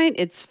standpoint,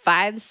 it's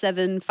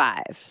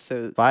 5-7-5.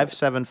 So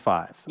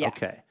 5-7-5. Yeah.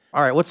 Okay.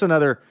 All right. What's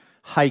another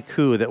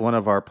haiku that one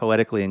of our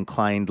poetically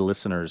inclined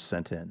listeners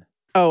sent in?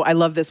 Oh, I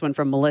love this one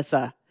from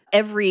Melissa.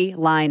 Every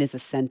line is a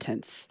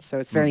sentence, so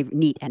it's very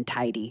neat and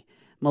tidy.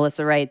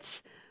 Melissa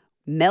writes,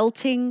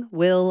 melting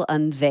will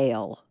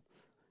unveil.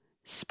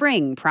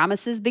 Spring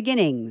promises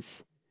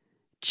beginnings.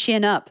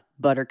 Chin up,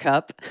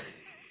 buttercup.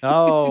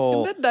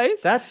 Oh, Isn't that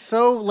nice? That's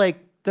so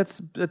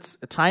that's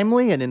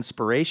timely and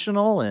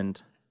inspirational.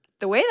 And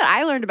the way that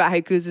I learned about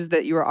haikus is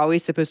that you were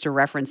always supposed to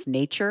reference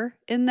nature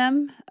in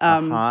them.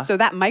 So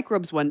that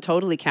microbes one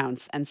totally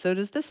counts, and so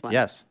does this one.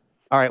 Yes.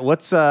 All right.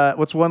 What's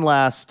one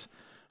last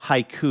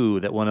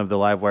haiku that one of the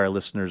Livewire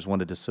listeners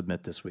wanted to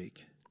submit this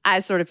week? I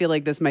sort of feel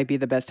like this might be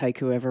the best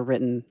haiku ever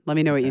written. Let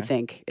me know what you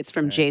think. It's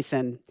from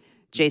Jason.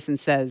 Jason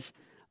says,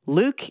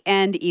 Luke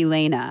and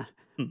Elena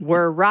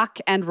were rock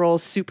and roll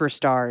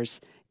superstars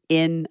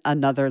in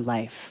another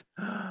life.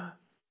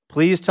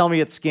 Please tell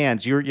me it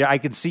scans. I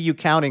can see you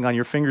counting on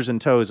your fingers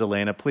and toes,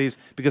 Elena, please,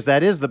 because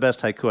that is the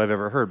best haiku I've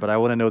ever heard, but I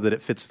want to know that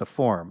it fits the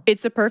form.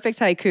 It's a perfect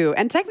haiku.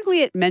 And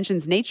technically it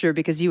mentions nature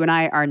because you and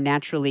I are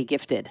naturally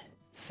gifted.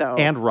 So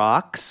And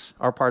rocks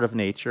are part of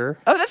nature.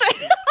 Oh, that's right.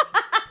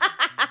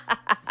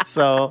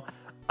 So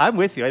I'm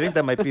with you. I think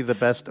that might be the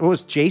best. What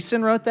was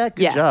Jason wrote that?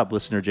 Good job,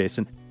 listener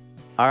Jason.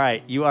 All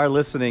right, you are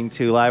listening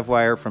to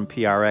Livewire from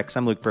PRX.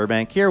 I'm Luke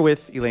Burbank here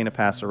with Elena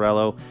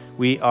Passarello.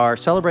 We are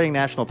celebrating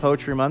National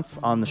Poetry Month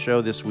on the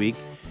show this week,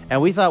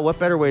 and we thought what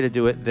better way to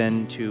do it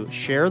than to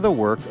share the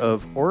work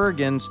of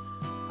Oregon's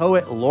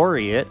poet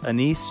laureate,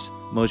 Anis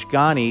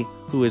Mojgani,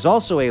 who is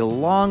also a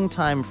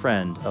longtime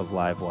friend of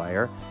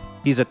Livewire.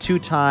 He's a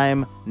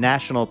two-time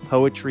National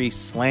Poetry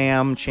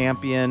Slam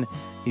champion.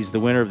 He's the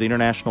winner of the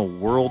International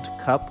World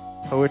Cup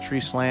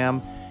Poetry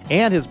Slam.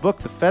 And his book,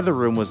 The Feather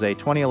Room, was a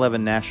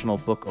 2011 National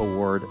Book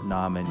Award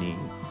nominee.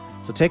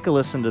 So take a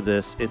listen to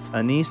this. It's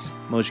Anis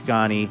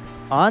Mojgani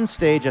on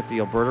stage at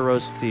the Alberta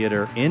Rose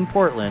Theatre in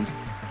Portland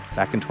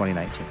back in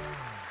 2019.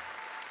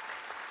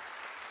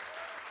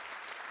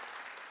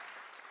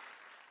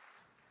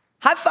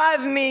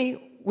 High-five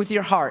me with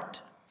your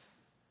heart.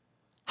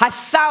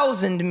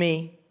 High-thousand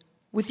me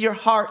with your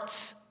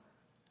hearts.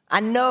 I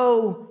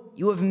know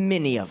you have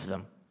many of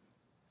them.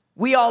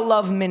 We all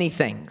love many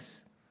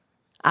things.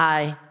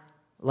 I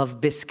love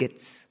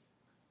biscuits.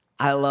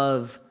 I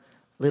love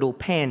little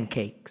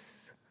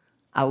pancakes.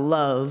 I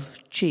love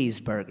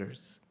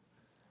cheeseburgers.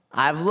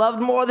 I've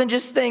loved more than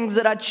just things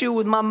that I chew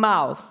with my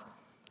mouth.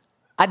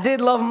 I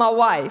did love my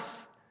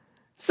wife.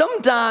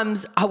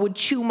 Sometimes I would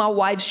chew my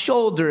wife's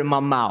shoulder in my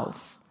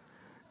mouth.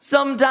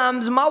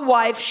 Sometimes my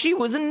wife, she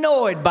was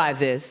annoyed by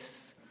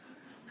this.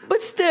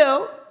 But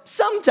still,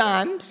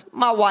 sometimes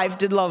my wife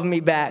did love me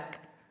back.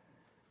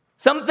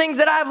 Some things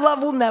that I've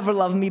loved will never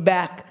love me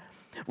back.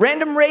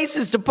 Random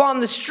racist upon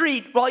the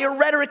street. While your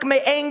rhetoric may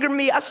anger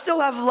me, I still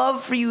have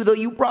love for you, though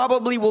you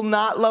probably will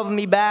not love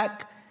me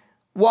back.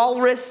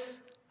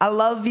 Walrus, I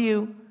love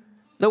you.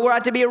 Though were I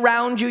to be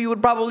around you, you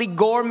would probably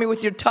gore me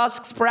with your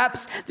tusks.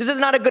 Perhaps this is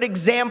not a good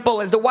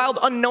example, as the wild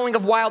unknowing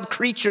of wild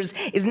creatures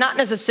is not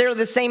necessarily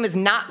the same as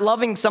not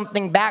loving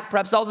something back.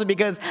 Perhaps also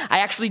because I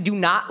actually do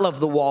not love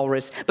the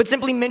walrus, but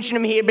simply mention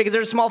him here because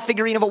there's a small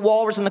figurine of a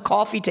walrus on the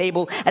coffee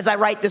table as I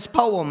write this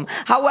poem.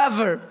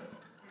 However,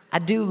 I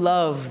do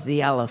love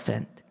the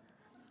elephant.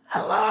 I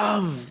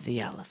love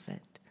the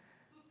elephant.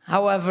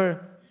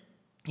 However,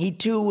 he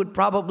too would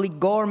probably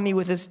gore me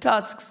with his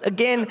tusks.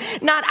 Again,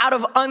 not out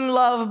of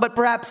unlove, but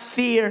perhaps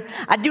fear.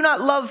 I do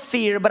not love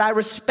fear, but I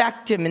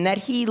respect him in that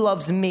he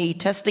loves me,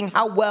 testing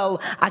how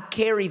well I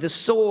carry the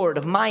sword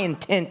of my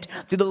intent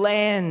through the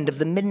land of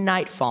the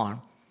Midnight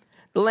Farm.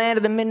 The land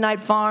of the Midnight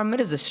Farm, it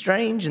is a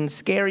strange and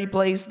scary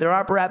place. There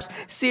are perhaps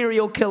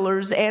serial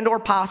killers and or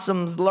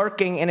possums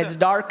lurking in its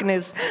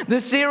darkness.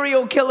 The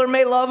serial killer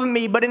may love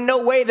me, but in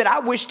no way that I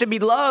wish to be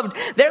loved.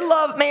 Their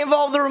love may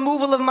involve the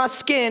removal of my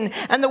skin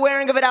and the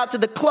wearing of it out to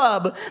the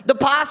club. The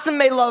possum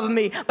may love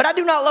me, but I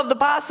do not love the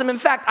possum. In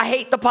fact, I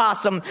hate the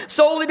possum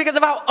solely because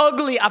of how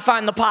ugly I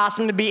find the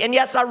possum to be. And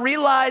yes, I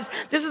realize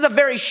this is a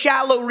very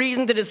shallow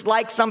reason to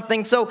dislike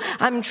something, so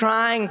I'm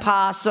trying,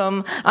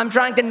 possum. I'm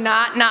trying to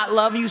not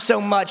love you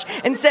so much.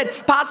 Instead,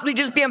 possibly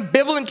just be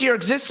ambivalent to your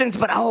existence,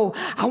 but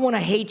I want to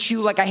hate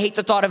you like I hate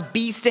the thought of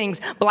bee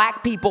stings,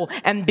 black people,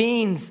 and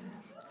beans.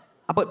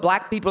 I put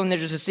black people in there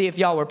just to see if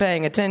y'all were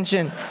paying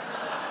attention.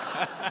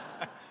 I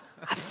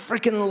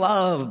freaking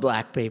love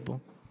black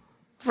people.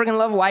 I freaking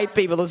love white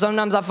people, though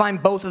sometimes I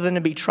find both of them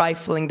to be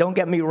trifling. Don't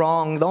get me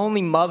wrong. The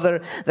only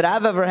mother that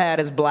I've ever had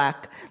is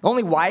black. The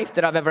only wife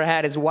that I've ever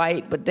had is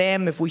white. But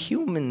damn, if we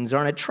humans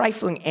are a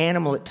trifling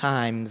animal at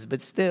times.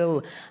 But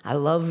still, I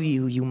love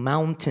you, you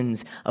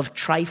mountains of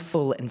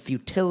trifle and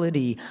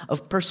futility,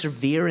 of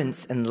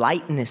perseverance and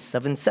lightness,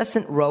 of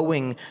incessant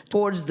rowing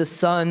towards the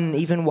sun,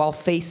 even while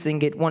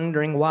facing it,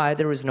 wondering why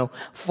there is no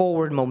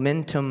forward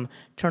momentum.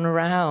 Turn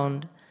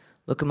around.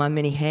 Look at my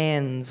many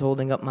hands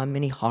holding up my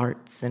many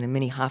hearts and a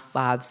many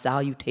high-five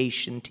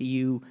salutation to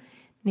you,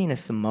 Nina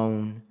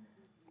Simone,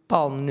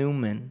 Paul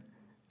Newman.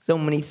 So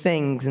many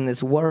things in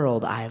this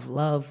world I have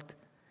loved.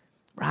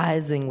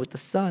 Rising with the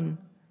sun,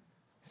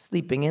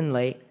 sleeping in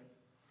late,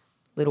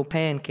 little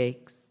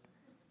pancakes.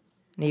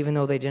 And even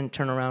though they didn't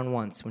turn around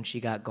once when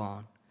she got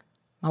gone,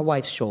 my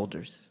wife's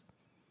shoulders.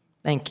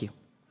 Thank you.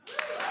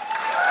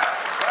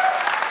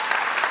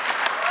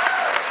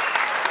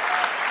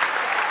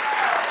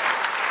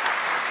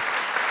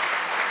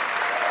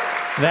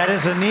 That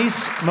is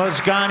Anis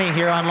Mojgani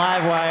here on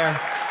Livewire.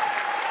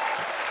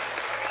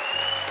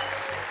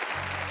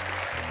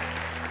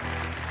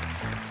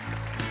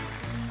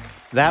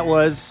 That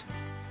was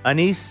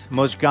Anis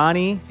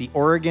Mojgani, the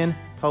Oregon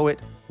Poet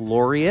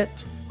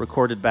Laureate,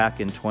 recorded back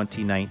in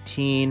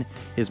 2019.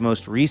 His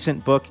most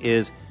recent book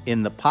is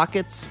In the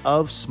Pockets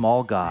of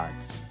Small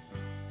Gods.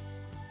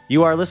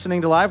 You are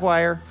listening to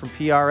Livewire from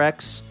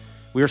PRX.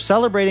 We are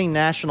celebrating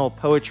National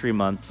Poetry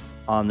Month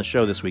on the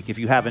show this week, if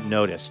you haven't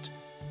noticed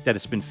that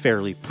it's been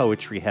fairly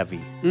poetry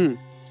heavy. It's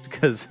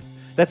because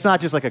that's not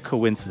just like a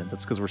coincidence.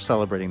 That's because we're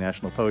celebrating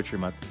National Poetry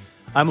Month.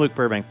 I'm Luke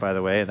Burbank, by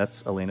the way.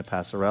 That's Elena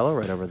Passarello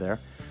right over there.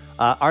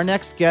 Our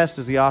next guest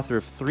is the author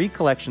of 3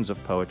 collections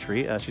of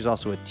poetry. She's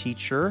also a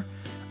teacher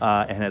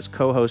and has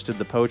co-hosted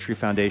the Poetry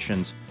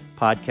Foundation's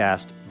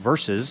podcast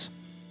Verses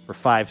for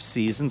 5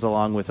 seasons,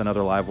 along with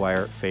another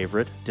Livewire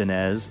favorite,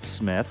 Dinez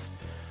Smith.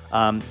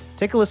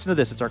 Take a listen to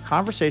this. It's our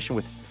conversation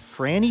with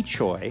Franny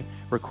Choi,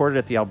 recorded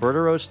at the Alberta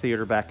Rose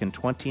Theatre back in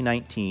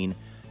 2019,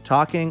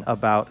 talking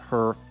about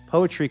her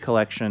poetry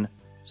collection,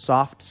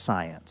 Soft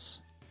Science.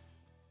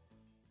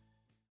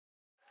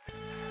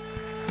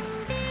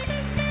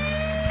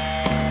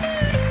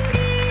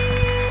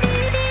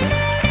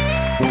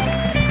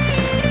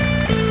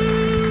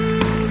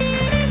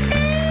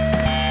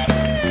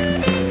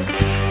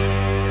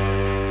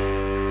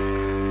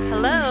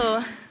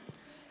 Hello.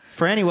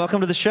 Franny, welcome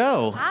to the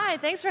show. Hi,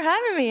 thanks for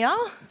having me,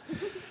 y'all.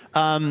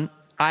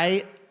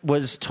 I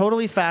was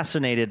totally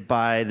fascinated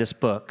by this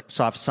book,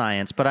 Soft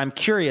Science, but I'm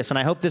curious, and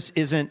I hope this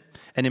isn't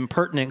an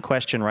impertinent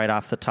question right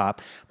off the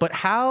top, but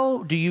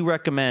how do you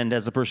recommend,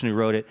 as the person who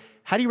wrote it,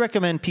 how do you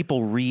recommend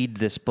people read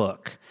this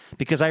book?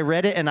 Because I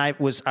read it and I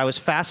was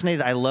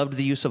fascinated. I loved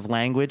the use of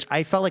language.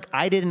 I felt like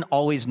I didn't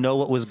always know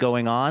what was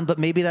going on, but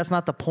maybe that's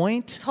not the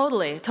point.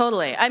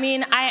 Totally. I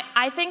mean,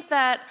 I think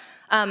that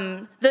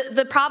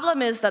the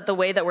problem is that the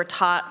way that we're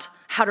taught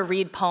how to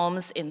read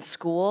poems in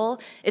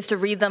school is to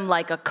read them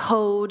like a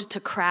code to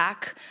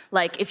crack.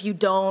 Like, if you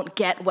don't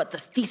get what the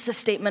thesis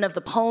statement of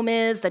the poem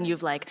is, then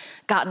you've like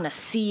gotten a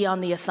C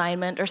on the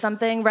assignment or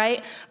something,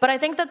 right? But I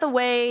think that the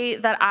way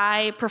that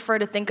I prefer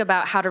to think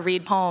about how to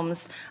read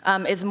poems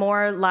is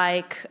more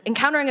like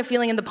encountering a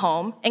feeling in the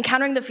poem,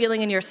 encountering the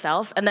feeling in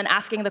yourself, and then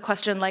asking the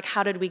question, like,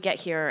 how did we get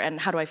here, and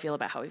how do I feel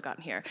about how we've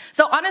gotten here?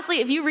 So honestly,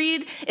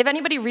 if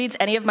anybody reads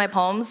any of my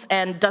poems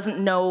and doesn't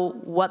know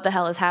what the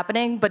hell is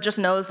happening, but just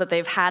knows that they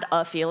they've had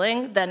a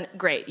feeling, then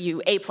great,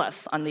 you A+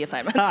 on the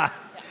assignment.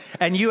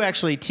 And you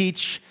actually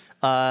teach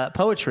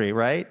poetry,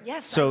 right?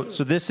 Yes, So I do.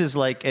 so this is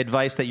like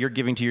advice that you're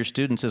giving to your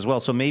students as well.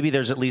 So maybe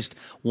there's at least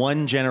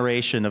one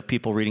generation of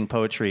people reading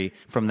poetry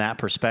from that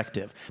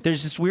perspective.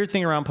 There's this weird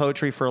thing around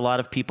poetry for a lot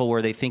of people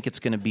where they think it's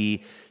going to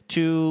be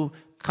too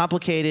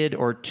complicated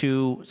or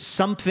too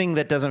something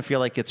that doesn't feel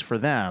like it's for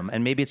them.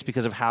 And maybe it's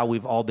because of how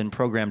we've all been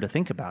programmed to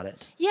think about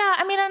it. Yeah,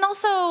 I mean, and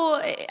also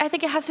I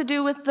think it has to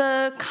do with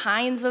the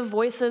kinds of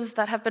voices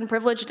that have been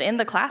privileged in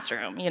the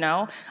classroom, you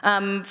know?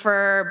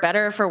 For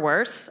better, for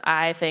worse,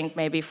 I think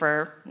maybe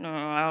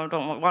I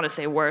don't want to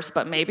say worse,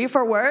 but maybe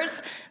for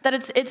worse, that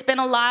it's been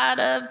a lot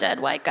of dead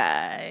white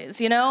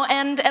guys, you know?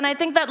 And I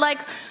think that,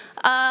 like,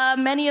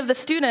 many of the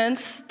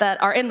students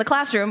that are in the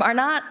classroom are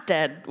not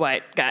dead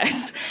white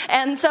guys.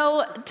 And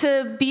so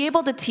to be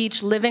able to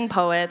teach living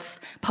poets,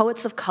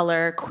 poets of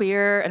color,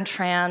 queer and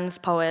trans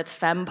poets,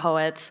 femme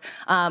poets,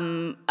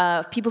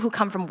 people who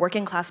come from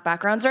working class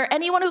backgrounds, or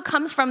anyone who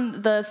comes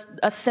from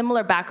a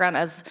similar background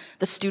as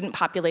the student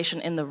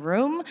population in the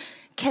room,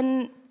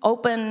 can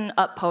open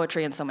up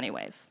poetry in so many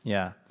ways.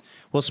 Yeah.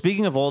 Well,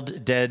 speaking of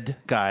old dead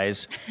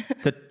guys,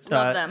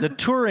 Love them. the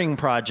Turing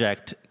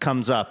Project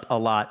comes up a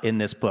lot in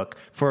this book.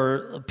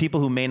 For people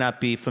who may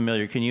not be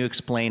familiar, can you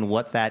explain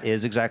what that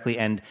is exactly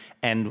and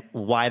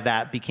why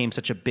that became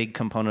such a big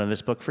component of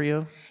this book for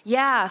you?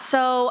 Yeah,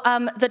 so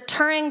the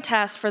Turing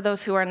test, for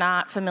those who are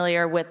not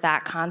familiar with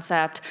that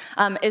concept,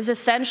 is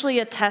essentially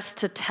a test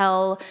to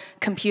tell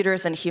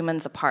computers and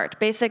humans apart.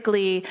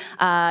 Basically,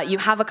 you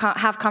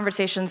have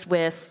conversations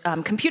with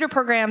computer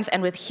programs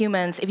and with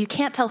humans. If you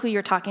can't tell who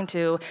you're talking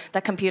to,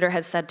 that computer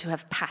has said to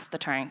have passed the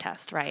Turing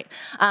test, right?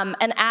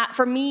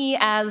 For me,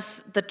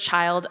 as the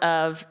child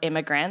of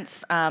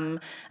immigrants,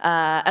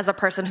 as a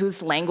person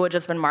whose language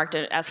has been marked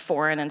as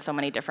foreign in so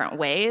many different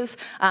ways,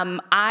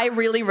 I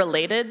really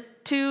related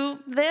to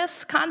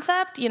this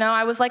concept. You know,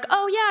 I was like,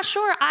 oh yeah,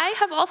 sure, I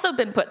have also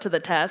been put to the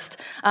test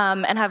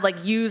and have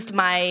like used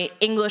my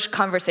English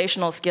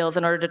conversational skills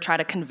in order to try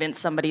to convince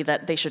somebody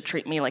that they should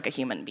treat me like a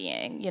human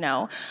being, you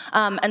know?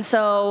 And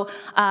so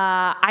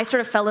I sort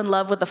of fell in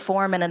love with the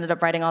form and ended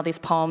up writing all these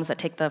poems that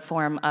take the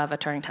form of a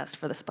Turing test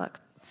for this book.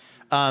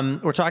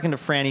 We're talking to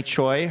Franny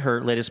Choi.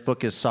 Her latest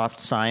book is Soft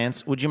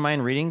Science. Would you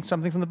mind reading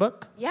something from the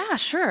book? Yeah,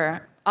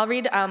 sure. I'll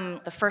read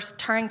the first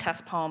Turing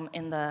test poem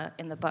in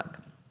the book.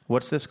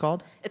 What's this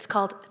called? It's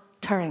called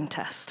Turing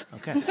Test.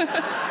 Okay.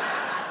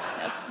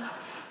 Yes.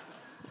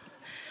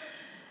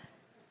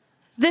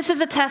 This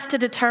is a test to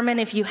determine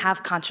if you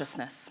have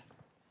consciousness.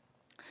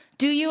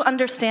 Do you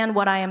understand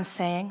what I am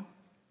saying?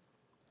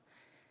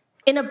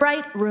 In a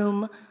bright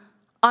room,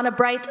 on a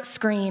bright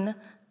screen,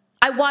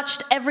 I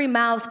watched every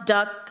mouth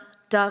duck,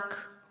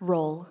 duck,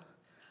 roll.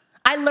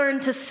 I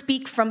learned to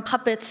speak from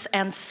puppets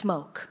and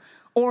smoke,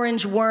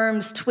 orange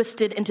worms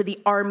twisted into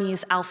the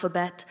army's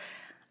alphabet.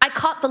 I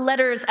caught the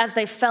letters as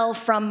they fell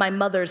from my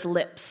mother's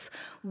lips.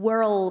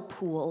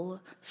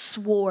 Whirlpool,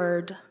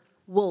 sword,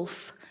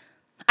 wolf.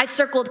 I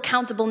circled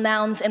countable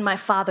nouns in my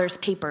father's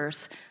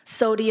papers.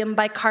 Sodium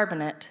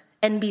bicarbonate,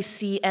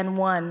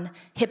 NBC-N1,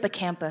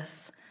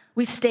 hippocampus.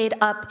 We stayed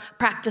up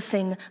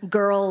practicing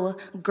girl,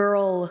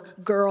 girl,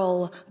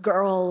 girl,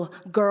 girl,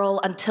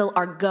 girl until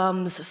our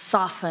gums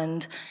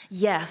softened.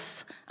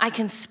 Yes, I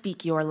can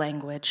speak your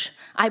language.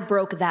 I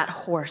broke that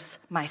horse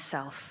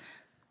myself.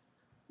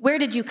 Where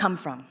did you come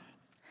from?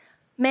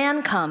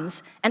 Man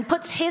comes and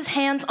puts his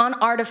hands on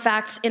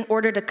artifacts in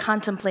order to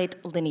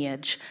contemplate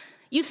lineage.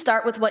 You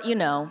start with what you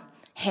know,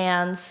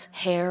 hands,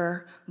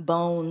 hair,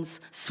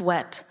 bones,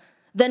 sweat,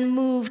 then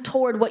move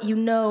toward what you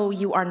know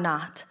you are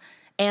not,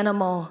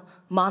 animal,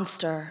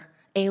 monster,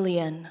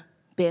 alien,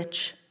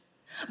 bitch.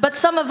 But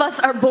some of us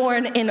are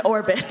born in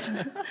orbit,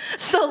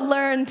 so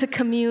learn to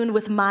commune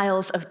with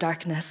miles of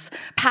darkness,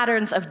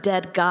 patterns of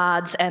dead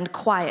gods, and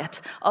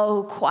quiet,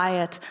 oh,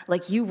 quiet,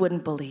 like you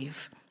wouldn't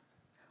believe.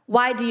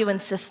 Why do you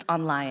insist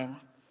on lying?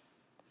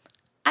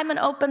 I'm an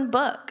open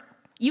book.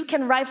 You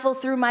can rifle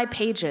through my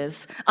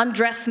pages,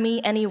 undress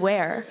me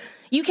anywhere.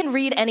 You can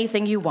read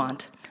anything you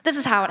want. This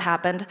is how it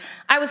happened.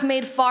 I was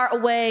made far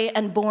away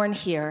and born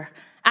here.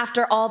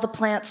 After all the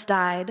plants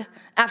died,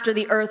 after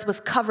the earth was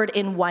covered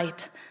in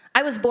white,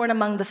 I was born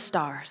among the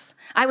stars.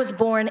 I was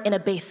born in a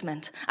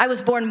basement. I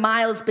was born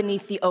miles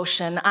beneath the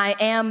ocean. I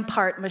am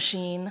part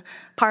machine,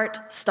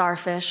 part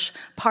starfish,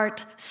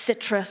 part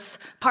citrus,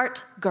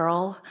 part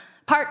girl,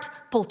 part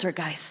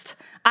poltergeist.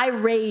 I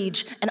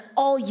rage, and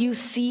all you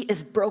see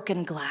is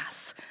broken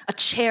glass, a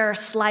chair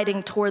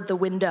sliding toward the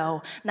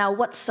window. Now,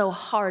 what's so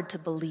hard to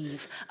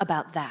believe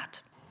about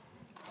that?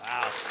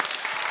 Wow.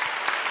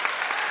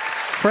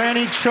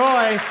 Franny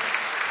Choi,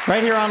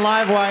 right here on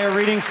Livewire,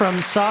 reading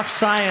from Soft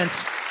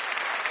Science.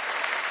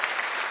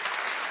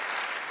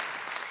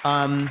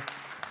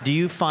 Do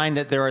you find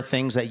that there are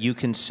things that you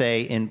can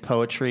say in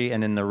poetry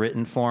and in the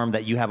written form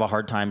that you have a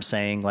hard time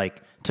saying,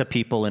 like, to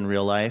people in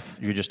real life?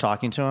 You're just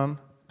talking to them?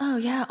 Oh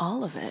yeah,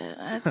 all of it.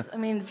 I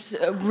mean,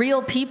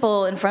 real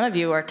people in front of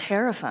you are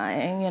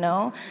terrifying.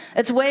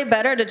 It's way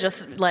better to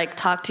just like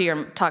talk to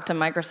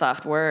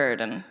Microsoft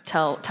Word and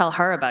tell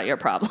her about your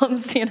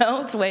problems.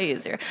 It's way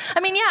easier.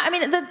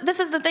 This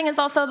is the thing. Is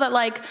also that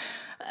like.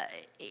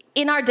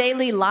 In our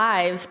daily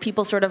lives,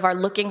 people sort of are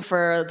looking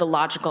for the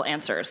logical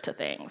answers to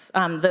things,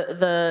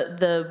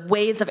 the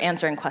ways of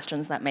answering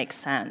questions that make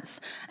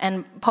sense.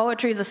 And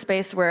poetry is a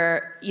space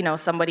where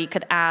somebody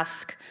could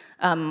ask,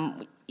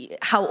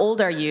 "How old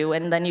are you?"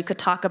 And then you could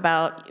talk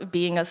about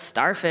being a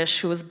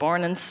starfish who was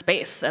born in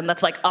space, and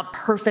that's like a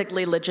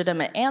perfectly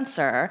legitimate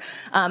answer,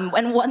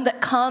 and one that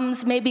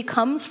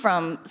comes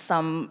from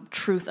some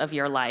truth of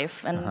your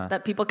life, and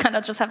that people kind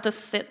of just have to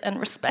sit and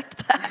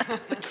respect that,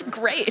 which is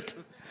great.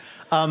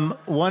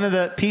 One of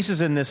the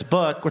pieces in this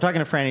book, we're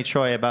talking to Franny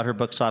Choi about her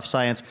book, Soft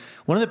Science.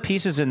 One of the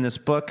pieces in this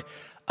book,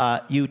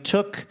 you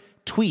took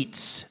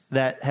tweets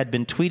that had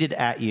been tweeted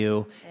at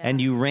you,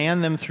 and you ran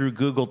them through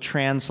Google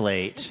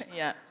Translate.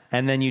 Yeah.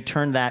 And then you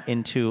turned that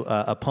into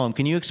a poem.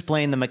 Can you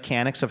explain the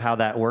mechanics of how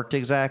that worked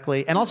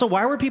exactly? And also,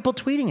 why were people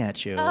tweeting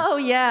at you? Oh,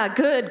 yeah,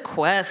 good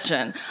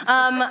question.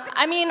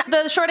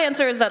 The short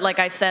answer is that, like,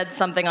 I said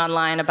something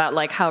online about,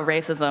 like, how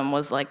racism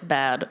was, like,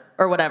 bad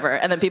or whatever,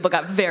 and then people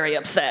got very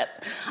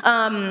upset.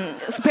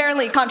 It's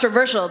apparently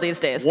controversial these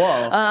days.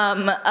 Whoa.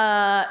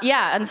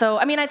 And so,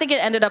 I think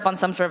it ended up on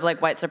some sort of, like,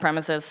 white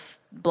supremacist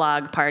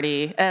blog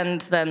party,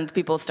 and then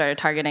people started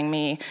targeting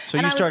me. So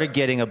you started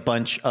getting a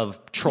bunch of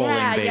trolling,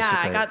 basically.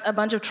 Yeah, I got a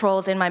bunch of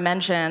trolls in my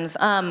mentions.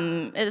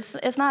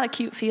 It's not a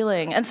cute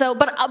feeling. And so,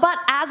 but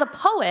as a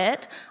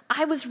poet,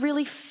 I was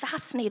really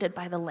fascinated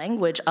by the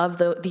language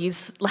of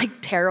these like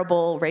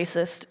terrible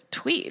racist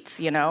tweets,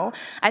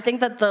 I think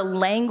that the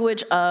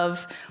language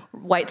of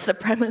white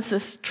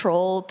supremacist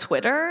troll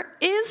Twitter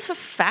is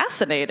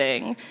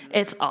fascinating.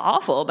 It's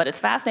awful, but it's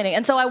fascinating.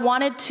 And so I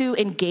wanted to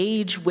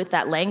engage with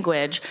that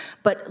language,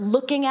 but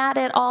looking at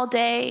it all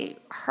day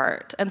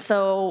hurt. And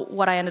so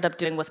what I ended up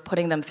doing was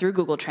putting them through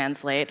Google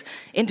Translate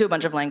into a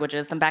bunch of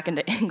languages, then back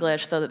into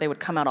English so that they would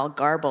come out all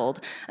garbled,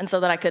 and so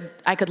that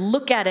I could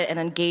look at it and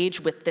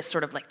engage with this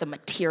sort of like the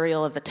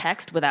material of the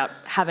text without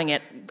having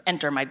it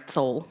enter my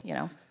soul,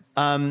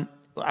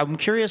 I'm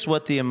curious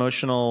what the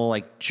emotional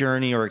like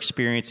journey or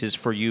experience is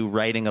for you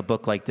writing a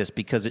book like this,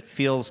 because it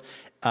feels,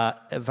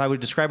 if I would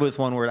describe it with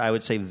one word, I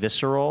would say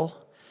visceral.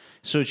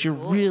 So you're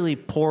really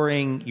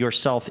pouring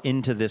yourself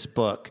into this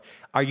book.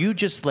 Are you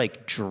just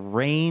like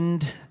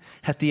drained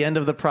at the end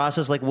of the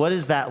process? Like, what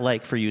is that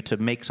like for you to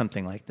make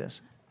something like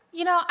this?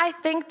 I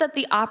think that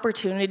the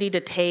opportunity to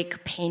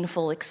take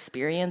painful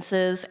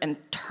experiences and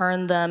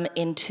turn them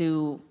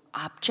into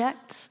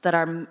objects that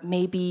are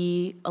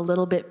maybe a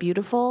little bit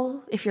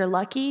beautiful, if you're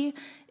lucky,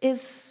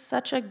 is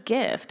such a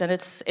gift. And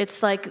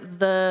it's like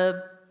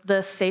the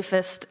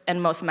safest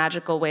and most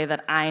magical way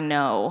that I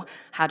know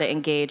how to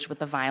engage with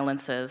the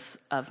violences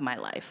of my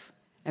life.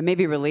 And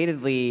maybe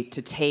relatedly,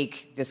 to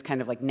take this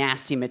kind of like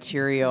nasty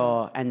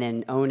material and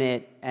then own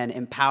it and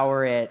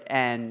empower it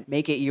and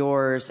make it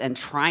yours and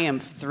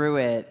triumph through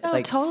it.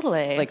 Oh,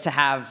 totally. Like to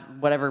have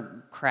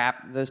whatever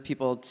crap those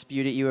people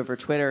spewed at you over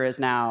Twitter is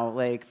now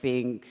like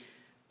being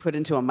put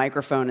into a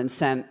microphone and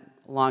sent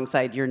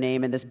alongside your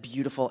name in this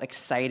beautiful,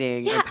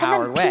 exciting,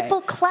 empowered and way. then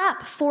people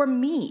clap for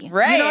me.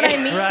 Right. You know what I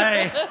mean?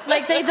 Right.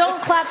 Like they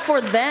don't clap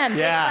for them.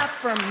 Yeah. They clap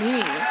for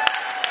me.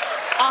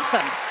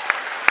 Awesome.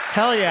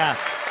 Hell yeah.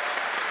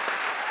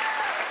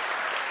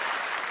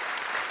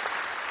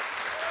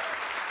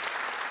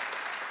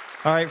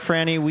 All right,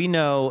 Franny, we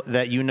know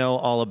that you know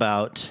all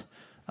about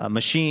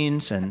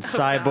machines and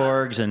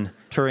cyborgs and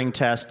Turing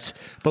tests,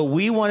 but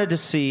we wanted to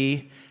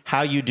see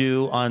how you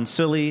do on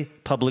silly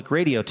public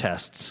radio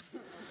tests.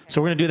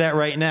 So we're going to do that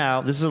right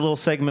now. This is a little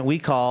segment we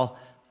call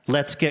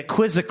Let's Get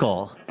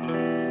Quizzical.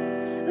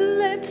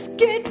 Let's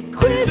get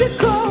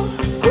quizzical,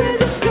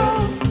 quizzical.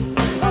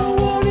 I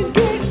want to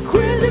get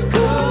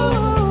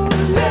quizzical.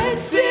 Let's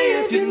see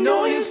if you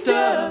know your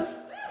stuff.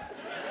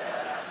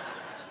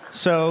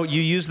 So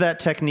you use that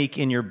technique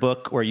in your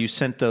book where you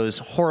sent those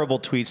horrible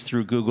tweets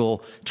through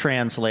Google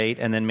Translate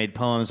and then made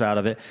poems out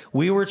of it.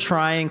 We were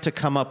trying to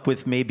come up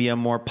with maybe a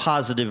more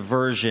positive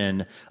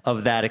version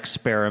of that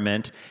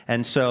experiment.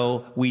 And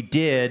so we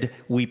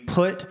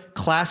put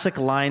classic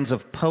lines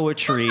of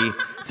poetry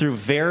through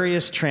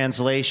various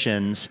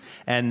translations,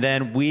 and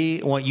then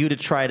we want you to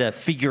try to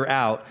figure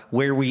out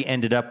where we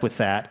ended up with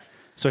that.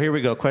 So here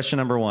we go. Question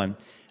number 1.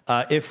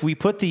 If we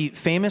put the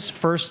famous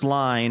first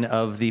line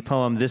of the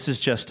poem, This Is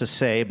Just to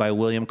Say by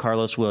William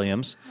Carlos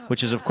Williams,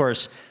 which is, of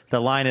course,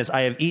 the line is,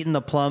 I have eaten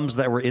the plums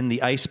that were in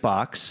the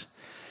icebox.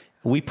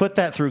 We put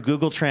that through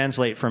Google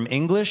Translate from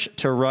English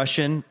to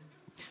Russian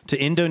to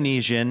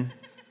Indonesian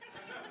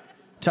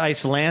to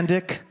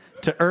Icelandic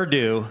to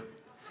Urdu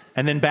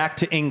and then back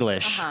to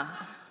English.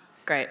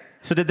 Great.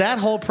 So did that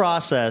whole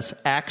process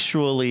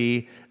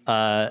actually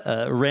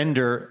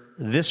render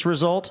this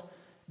result?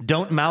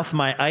 Don't mouth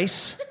my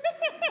ice?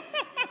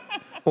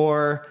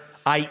 Or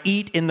I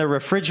eat in the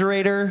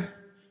refrigerator,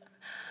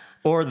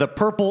 or the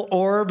purple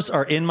orbs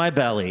are in my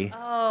belly?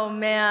 Oh,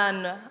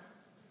 man.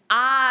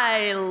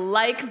 I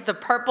like the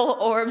purple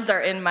orbs are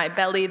in my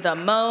belly the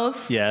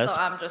most. Yes. So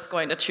I'm just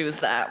going to choose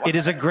that one. It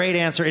is a great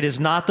answer. It is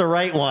not the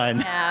right one.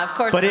 Yeah, of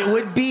course But not. it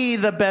would be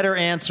the better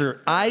answer.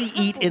 I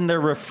eat in the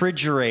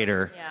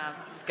refrigerator. Yeah,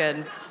 it's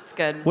good. It's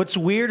good. What's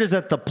weird is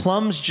that the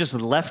plums just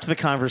left the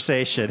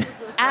conversation.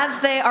 As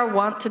they are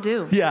wont to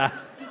do. Yeah.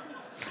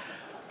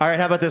 All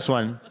right, how about this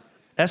one?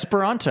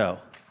 Esperanto.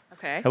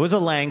 Okay. That was a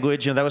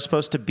language, that was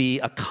supposed to be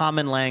a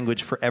common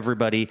language for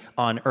everybody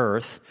on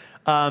Earth.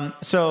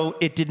 So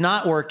it did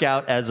not work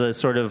out as a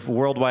sort of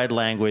worldwide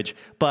language,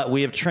 but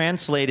we have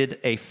translated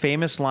a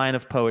famous line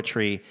of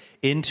poetry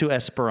into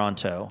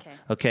Esperanto.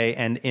 Okay?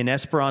 And in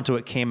Esperanto,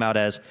 it came out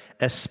as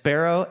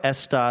Espero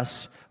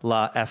estas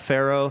la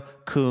afero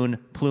kun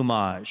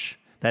plumage.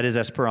 That is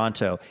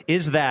Esperanto.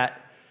 Is that,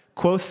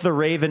 quoth the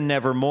raven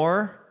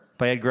nevermore,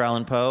 by Edgar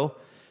Allan Poe,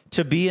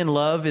 to be in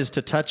love is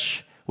to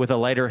touch with a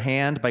lighter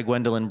hand, by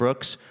Gwendolyn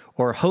Brooks,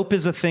 or Hope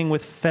is a Thing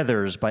with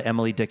Feathers, by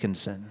Emily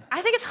Dickinson?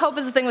 I think it's hope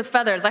is the thing with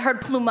feathers. I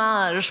heard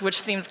plumage,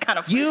 which seems kind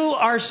of... You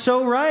are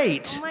so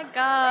right. Oh my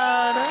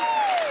God.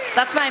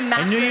 That's my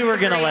master's I knew you were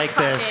going to degree like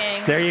this.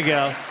 talking. There you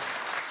go.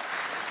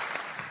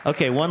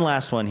 Okay, one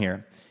last one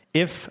here.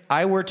 If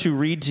I were to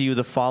read to you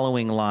the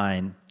following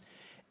line,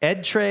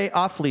 Edtre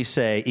awfully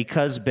say,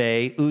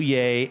 ikuzbe,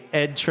 uye,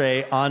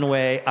 edtre,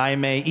 onwe,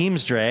 aime,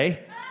 eamsdre,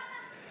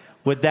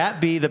 would that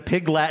be the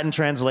Pig Latin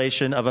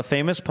translation of a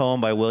famous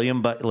poem by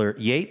William Butler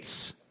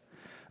Yeats,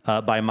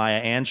 by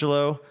Maya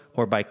Angelou,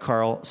 or by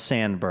Carl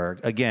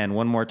Sandburg? Again,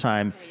 one more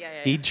time.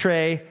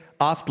 Idtre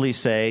awfully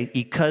say,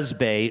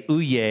 ikuzbe,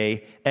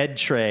 uye,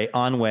 edtre,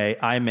 onwe,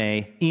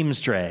 aime,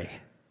 eamsdre.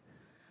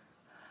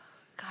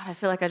 God, I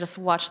feel like I just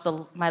watched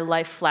my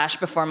life flash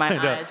before my I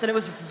know. eyes, and it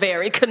was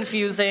very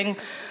confusing.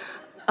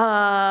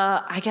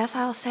 I guess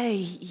I'll say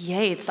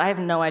Yates. I have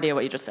no idea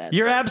what you just said.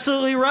 You're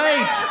absolutely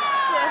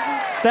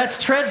right.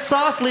 That's Tread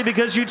Softly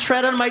because you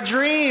tread on my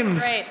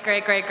dreams.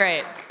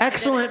 Great.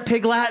 Excellent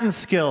Pig Latin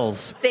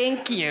skills.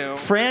 Thank you.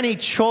 Franny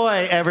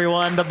Choi,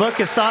 everyone. The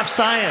book is Soft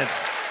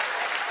Science.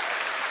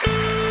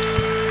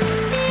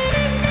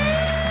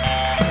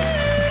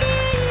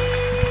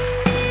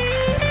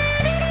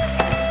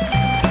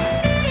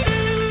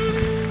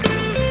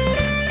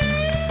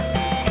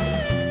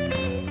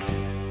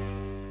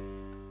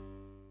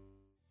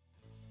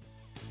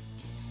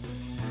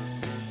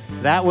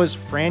 That was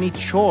Franny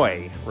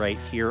Choi right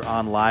here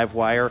on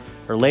Livewire.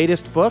 Her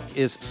latest book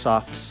is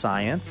Soft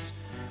Science.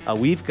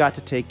 We've got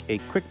to take a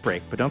quick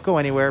break, but don't go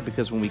anywhere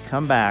because when we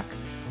come back,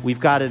 we've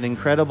got an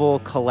incredible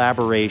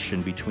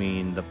collaboration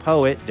between the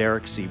poet,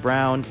 Derek C.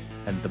 Brown,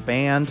 and the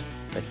band,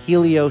 the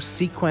Helio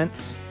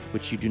Sequence,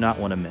 which you do not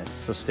want to miss.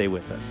 So stay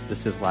with us.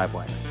 This is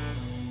Livewire.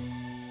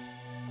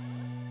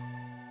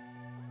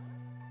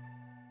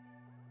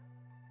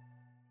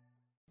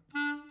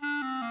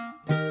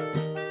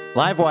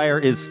 Livewire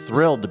is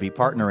thrilled to be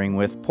partnering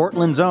with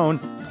Portland's own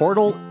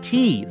Portal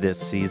Tea this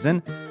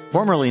season.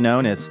 Formerly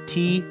known as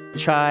Tea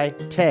Chai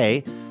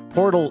Tay,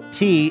 Portal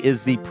Tea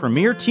is the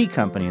premier tea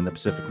company in the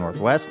Pacific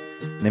Northwest.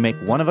 And they make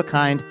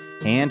one-of-a-kind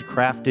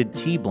handcrafted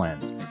tea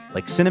blends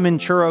like cinnamon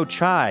churro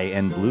chai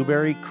and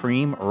blueberry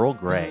cream Earl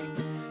Grey.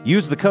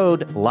 Use the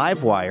code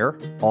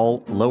LIVEWIRE,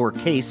 all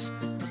lowercase,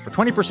 for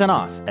 20%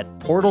 off at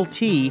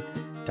portaltea.co.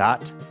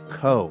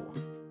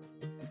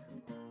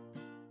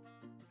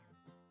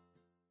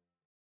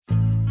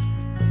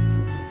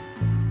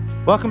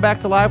 Welcome back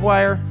to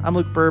Livewire. I'm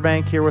Luke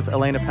Burbank here with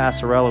Elena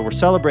Passarello. We're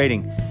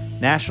celebrating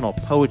National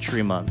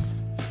Poetry Month.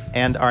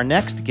 And our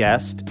next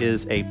guest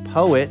is a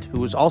poet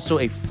who is also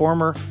a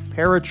former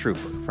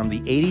paratrooper from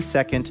the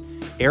 82nd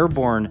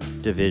Airborne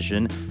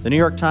Division. The New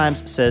York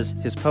Times says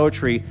his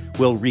poetry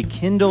will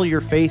rekindle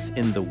your faith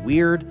in the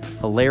weird,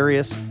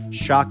 hilarious,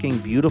 shocking,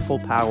 beautiful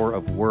power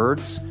of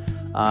words.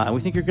 And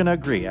we think you're going to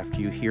agree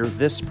after you hear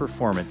this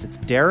performance. It's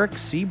Derek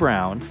C.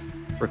 Brown,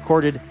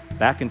 recorded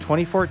back in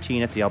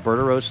 2014 at the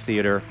Alberta Rose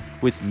Theatre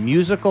with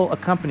musical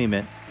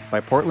accompaniment by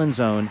Portland's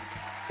own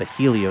the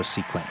Helio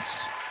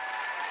Sequence.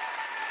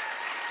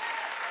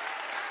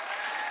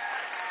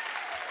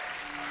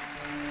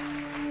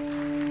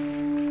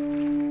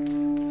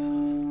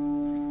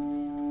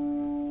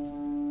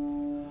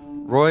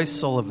 Roy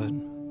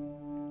Sullivan.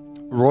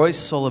 Roy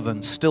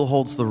Sullivan still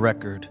holds the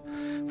record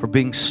for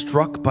being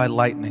struck by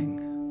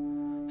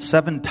lightning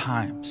 7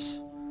 times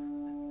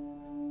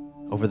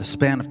over the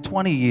span of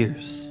 20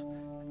 years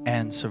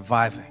and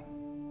surviving.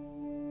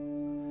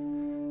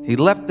 He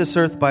left this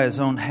earth by his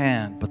own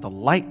hand, but the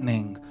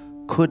lightning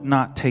could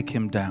not take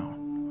him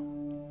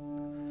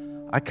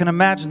down. I can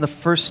imagine the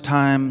first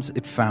times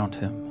it found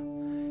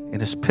him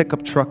in his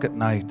pickup truck at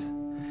night,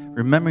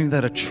 remembering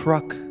that a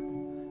truck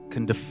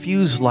can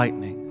diffuse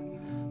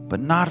lightning,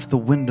 but not if the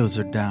windows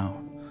are down.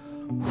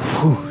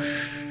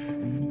 Whoosh.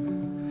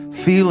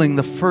 Feeling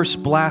the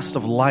first blast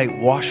of light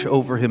wash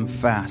over him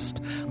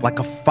fast, like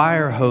a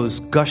fire hose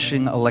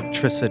gushing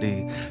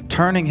electricity,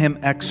 turning him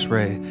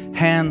X-ray,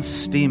 hands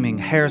steaming,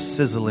 hair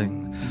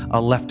sizzling, a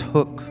left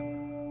hook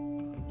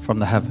from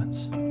the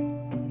heavens.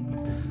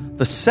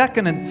 The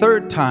second and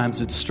third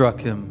times it struck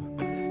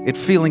him, it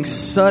feeling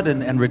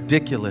sudden and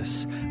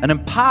ridiculous, an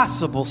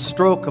impossible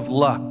stroke of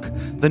luck,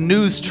 the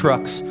news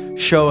trucks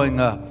showing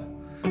up,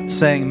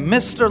 saying,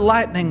 Mr.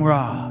 Lightning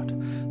Rod,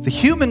 the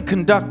human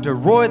conductor,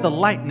 Roy the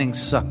Lightning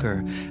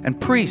Sucker,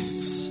 and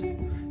priests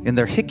in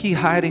their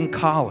hickey-hiding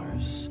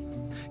collars,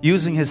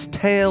 using his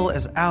tail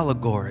as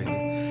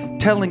allegory,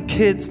 telling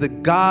kids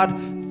that God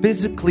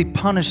physically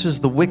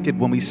punishes the wicked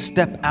when we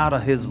step out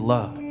of his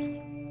love.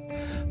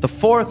 The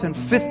fourth and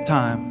fifth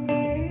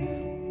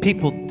time,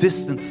 people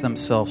distanced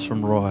themselves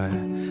from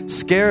Roy,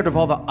 scared of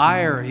all the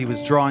ire he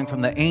was drawing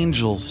from the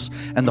angels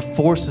and the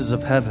forces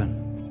of heaven.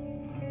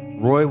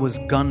 Roy was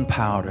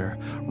gunpowder.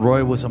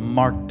 Roy was a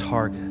marked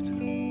target.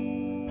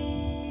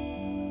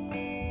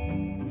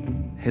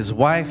 His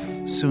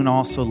wife soon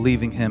also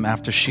leaving him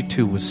after she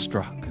too was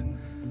struck.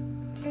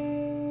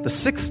 The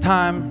sixth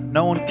time,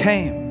 no one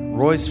came.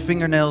 Roy's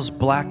fingernails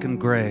black and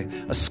gray,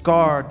 a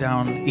scar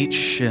down each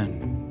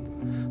shin.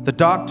 The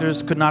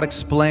doctors could not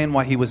explain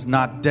why he was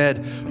not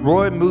dead.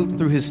 Roy moved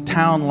through his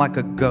town like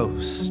a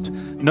ghost.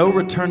 No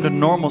return to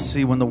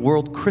normalcy when the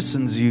world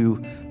christens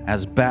you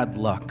as bad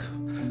luck.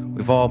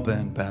 We've all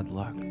been bad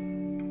luck.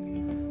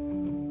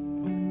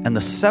 And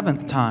the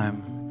seventh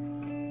time,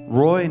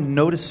 Roy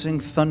noticing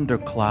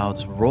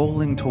thunderclouds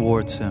rolling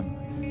towards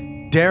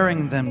him,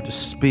 daring them to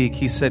speak,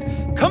 he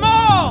said, "Come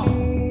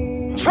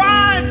on,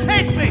 try and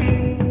take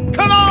me.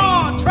 Come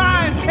on,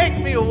 try and take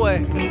me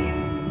away."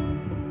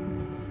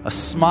 A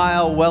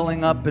smile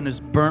welling up in his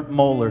burnt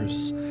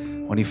molars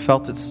when he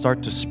felt it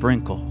start to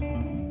sprinkle.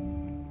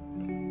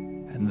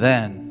 And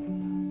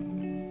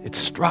then it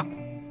struck.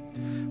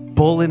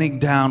 Bulleting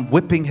down,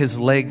 whipping his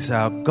legs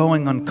out,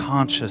 going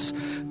unconscious,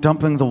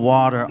 dumping the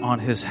water on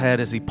his head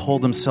as he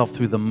pulled himself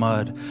through the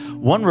mud.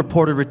 One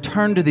reporter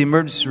returned to the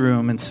emergency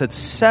room and said,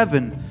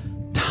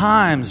 7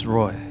 times,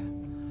 Roy.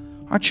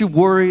 Aren't you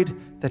worried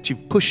that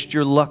you've pushed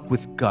your luck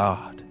with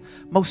God?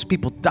 Most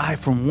people die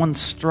from one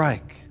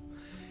strike.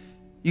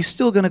 You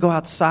still gonna go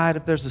outside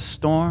if there's a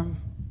storm?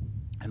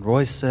 And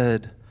Roy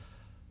said,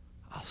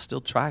 I'll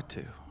still try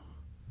to.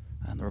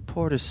 And the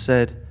reporter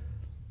said,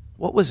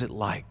 what was it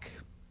like?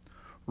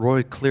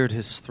 Roy cleared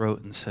his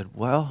throat and said,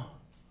 well,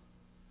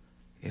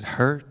 it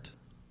hurt.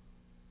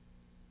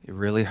 It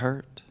really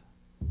hurt.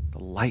 The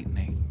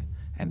lightning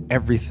and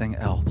everything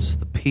else,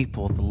 the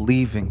people, the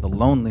leaving, the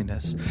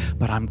loneliness.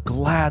 But I'm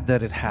glad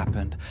that it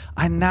happened.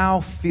 I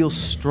now feel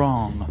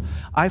strong.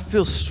 I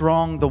feel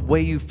strong the way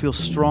you feel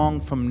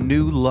strong from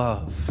new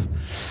love.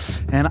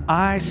 And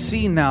I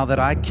see now that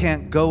I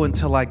can't go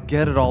until I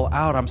get it all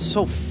out. I'm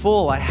so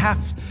full. I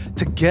have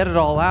to get it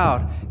all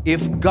out.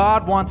 If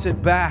God wants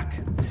it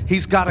back,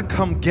 He's got to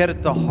come get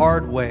it the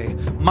hard way.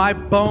 My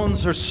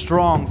bones are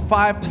strong,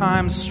 5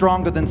 times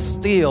stronger than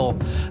steel.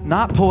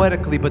 Not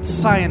poetically, but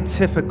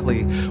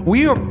scientifically.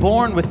 We are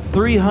born with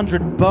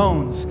 300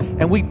 bones,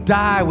 and we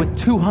die with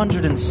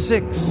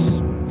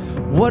 206.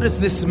 What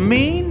does this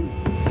mean?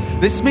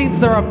 This means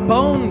there are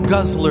bone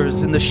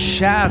guzzlers in the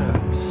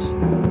shadows,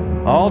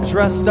 all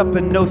dressed up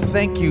in no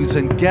thank yous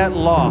and get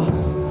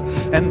lost.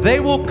 And they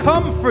will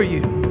come for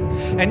you,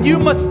 and you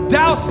must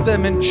douse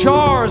them in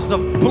jars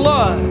of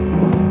blood.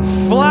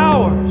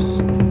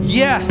 Flowers,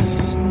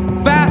 yes,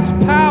 vast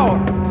power,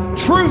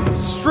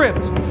 truth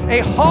stripped, a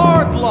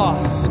hard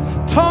loss,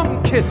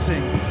 tongue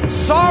kissing,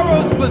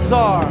 sorrows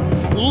bizarre,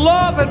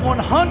 love at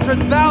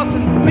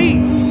 100,000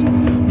 beats.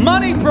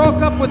 Money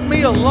broke up with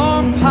me a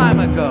long time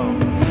ago.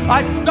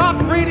 I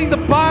stopped reading the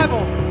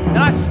Bible and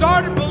I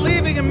started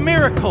believing in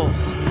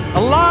miracles.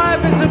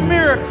 Alive is a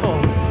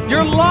miracle.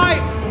 Your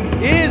life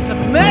is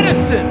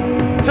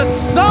medicine to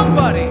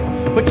somebody,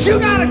 but you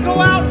gotta go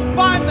out and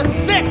find the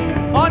sick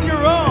on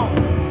your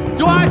own.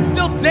 Do I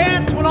still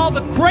dance when all the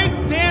great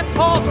dance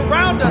halls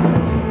around us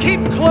keep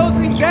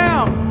closing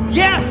down?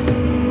 Yes,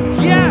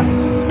 yes.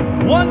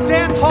 One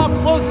dance hall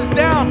closes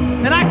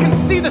down and I can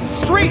see the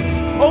streets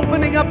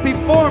opening up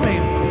before me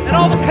and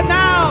all the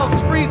canals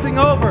freezing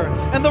over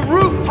and the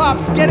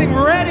rooftops getting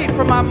ready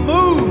for my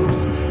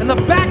moves and the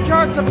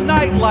backyards of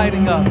night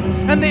lighting up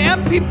and the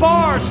empty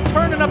bars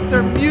turning up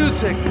their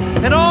music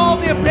and all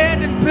the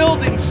abandoned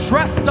buildings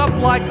dressed up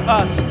like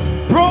us,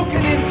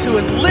 broken into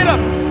and lit up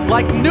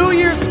like New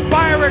Year's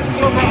fireworks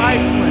over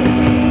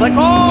Iceland, like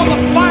all the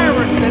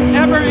fireworks that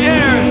ever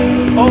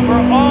aired over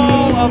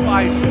all of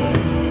Iceland.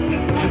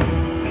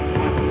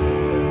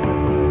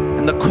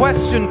 And the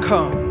question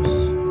comes,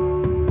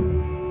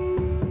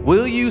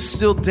 will you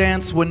still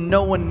dance when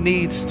no one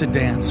needs to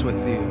dance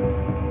with you?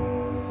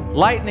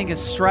 Lightning is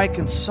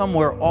striking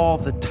somewhere all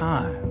the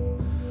time.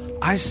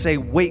 I say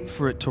wait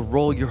for it to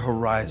roll your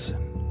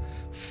horizon.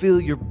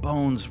 Feel your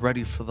bones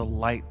ready for the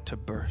light to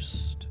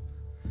burst.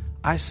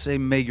 I say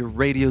may your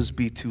radios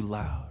be too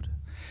loud.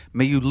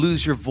 May you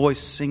lose your voice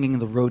singing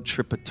the road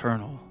trip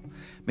eternal.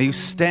 May you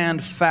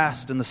stand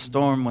fast in the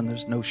storm when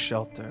there's no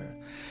shelter.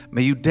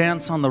 May you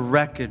dance on the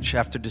wreckage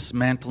after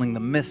dismantling the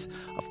myth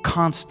of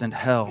constant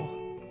hell.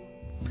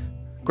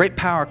 Great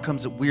power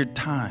comes at weird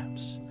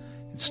times,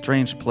 in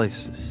strange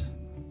places.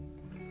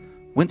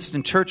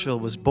 Winston Churchill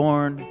was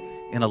born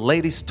in a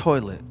lady's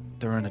toilet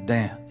during a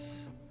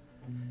dance.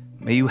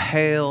 May you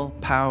hail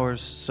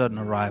power's sudden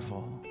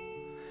arrival.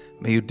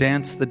 May you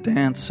dance the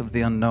dance of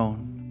the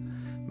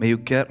unknown. May you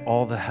get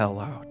all the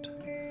hell out.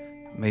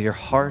 May your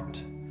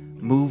heart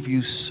move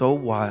you so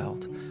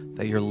wild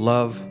that your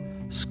love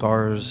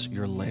scars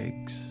your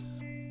legs.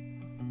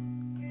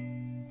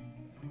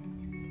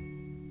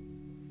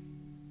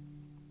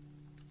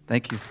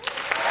 Thank you.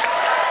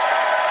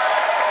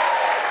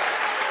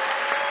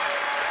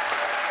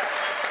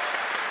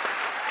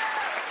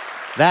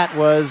 That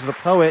was the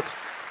poet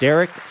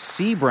Derek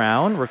C.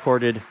 Brown,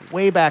 recorded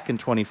way back in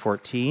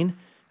 2014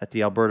 at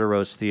the Alberta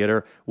Rose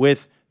Theatre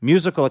with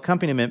musical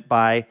accompaniment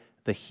by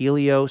the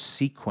Helio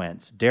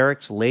Sequence.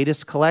 Derek's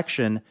latest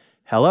collection,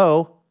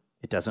 Hello,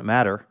 It Doesn't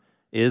Matter,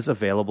 is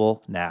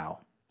available now.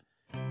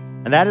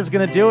 And that is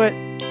going to do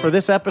it for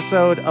this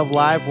episode of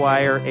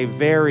Livewire. A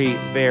very,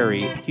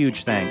 very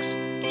huge thanks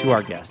to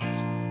our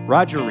guests,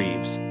 Roger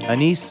Reeves,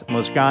 Anis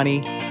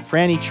Mosgani,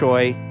 Franny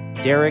Choi,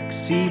 Derek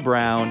C.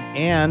 Brown,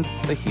 and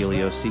the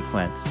Helio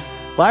Sequence.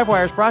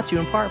 Livewire is brought to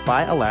you in part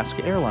by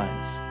Alaska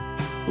Airlines.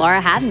 Laura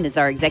Haddon is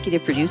our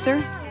executive producer.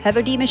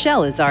 Heather D.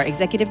 Michelle is our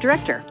executive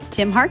director.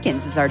 Tim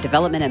Harkins is our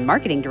development and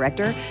marketing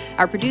director.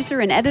 Our producer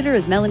and editor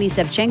is Melanie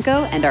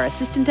Sevchenko, and our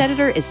assistant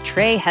editor is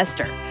Trey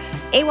Hester.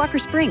 A. Walker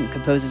Spring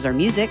composes our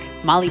music.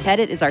 Molly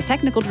Pettit is our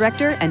technical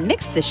director and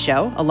mixed this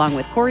show along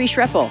with Corey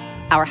Schreppel.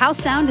 Our house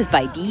sound is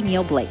by D.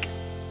 Neil Blake.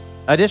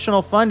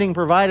 Additional funding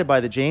provided by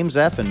the James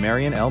F. and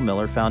Marion L.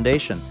 Miller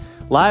Foundation.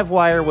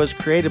 Livewire was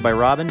created by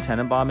Robin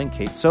Tenenbaum and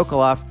Kate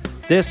Sokoloff.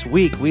 This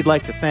week, we'd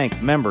like to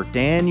thank member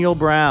Daniel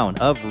Brown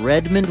of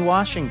Redmond,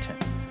 Washington.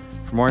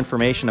 For more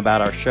information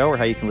about our show or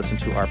how you can listen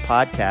to our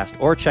podcast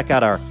or check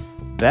out our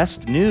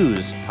Best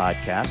News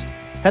podcast,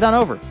 head on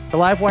over to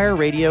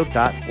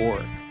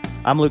livewireradio.org.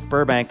 I'm Luke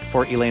Burbank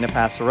for Elena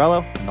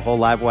Passarello and the whole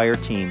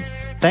Livewire team.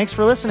 Thanks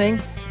for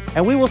listening,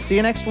 and we will see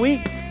you next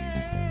week.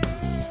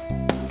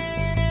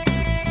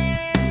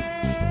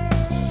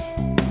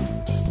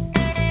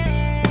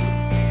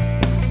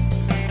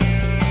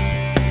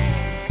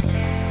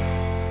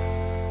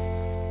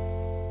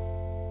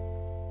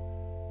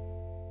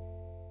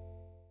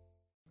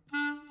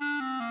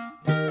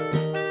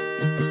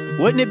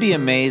 Wouldn't it be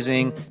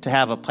amazing to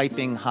have a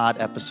piping hot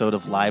episode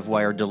of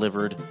Livewire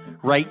delivered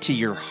right to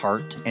your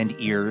heart and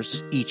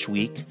ears each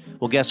week?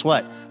 Well, guess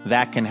what?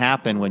 That can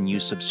happen when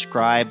you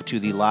subscribe to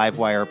the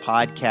Livewire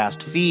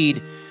podcast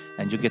feed,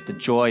 and you'll get the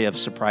joy of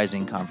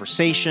surprising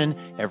conversation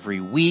every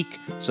week.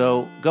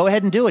 So go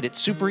ahead and do it. It's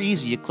super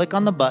easy. You click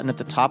on the button at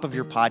the top of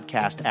your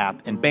podcast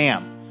app, and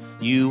bam,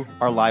 you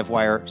are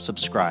Livewire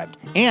subscribed.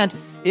 And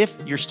if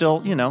you're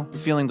still,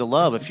 feeling the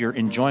love, if you're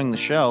enjoying the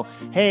show,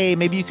 hey,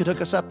 maybe you could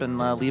hook us up and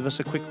leave us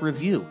a quick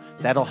review.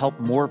 That'll help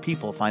more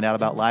people find out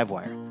about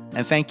Livewire.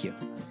 And thank you.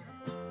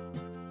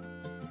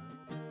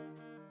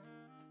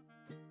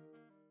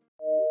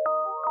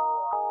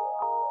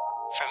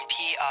 From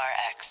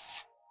PRX.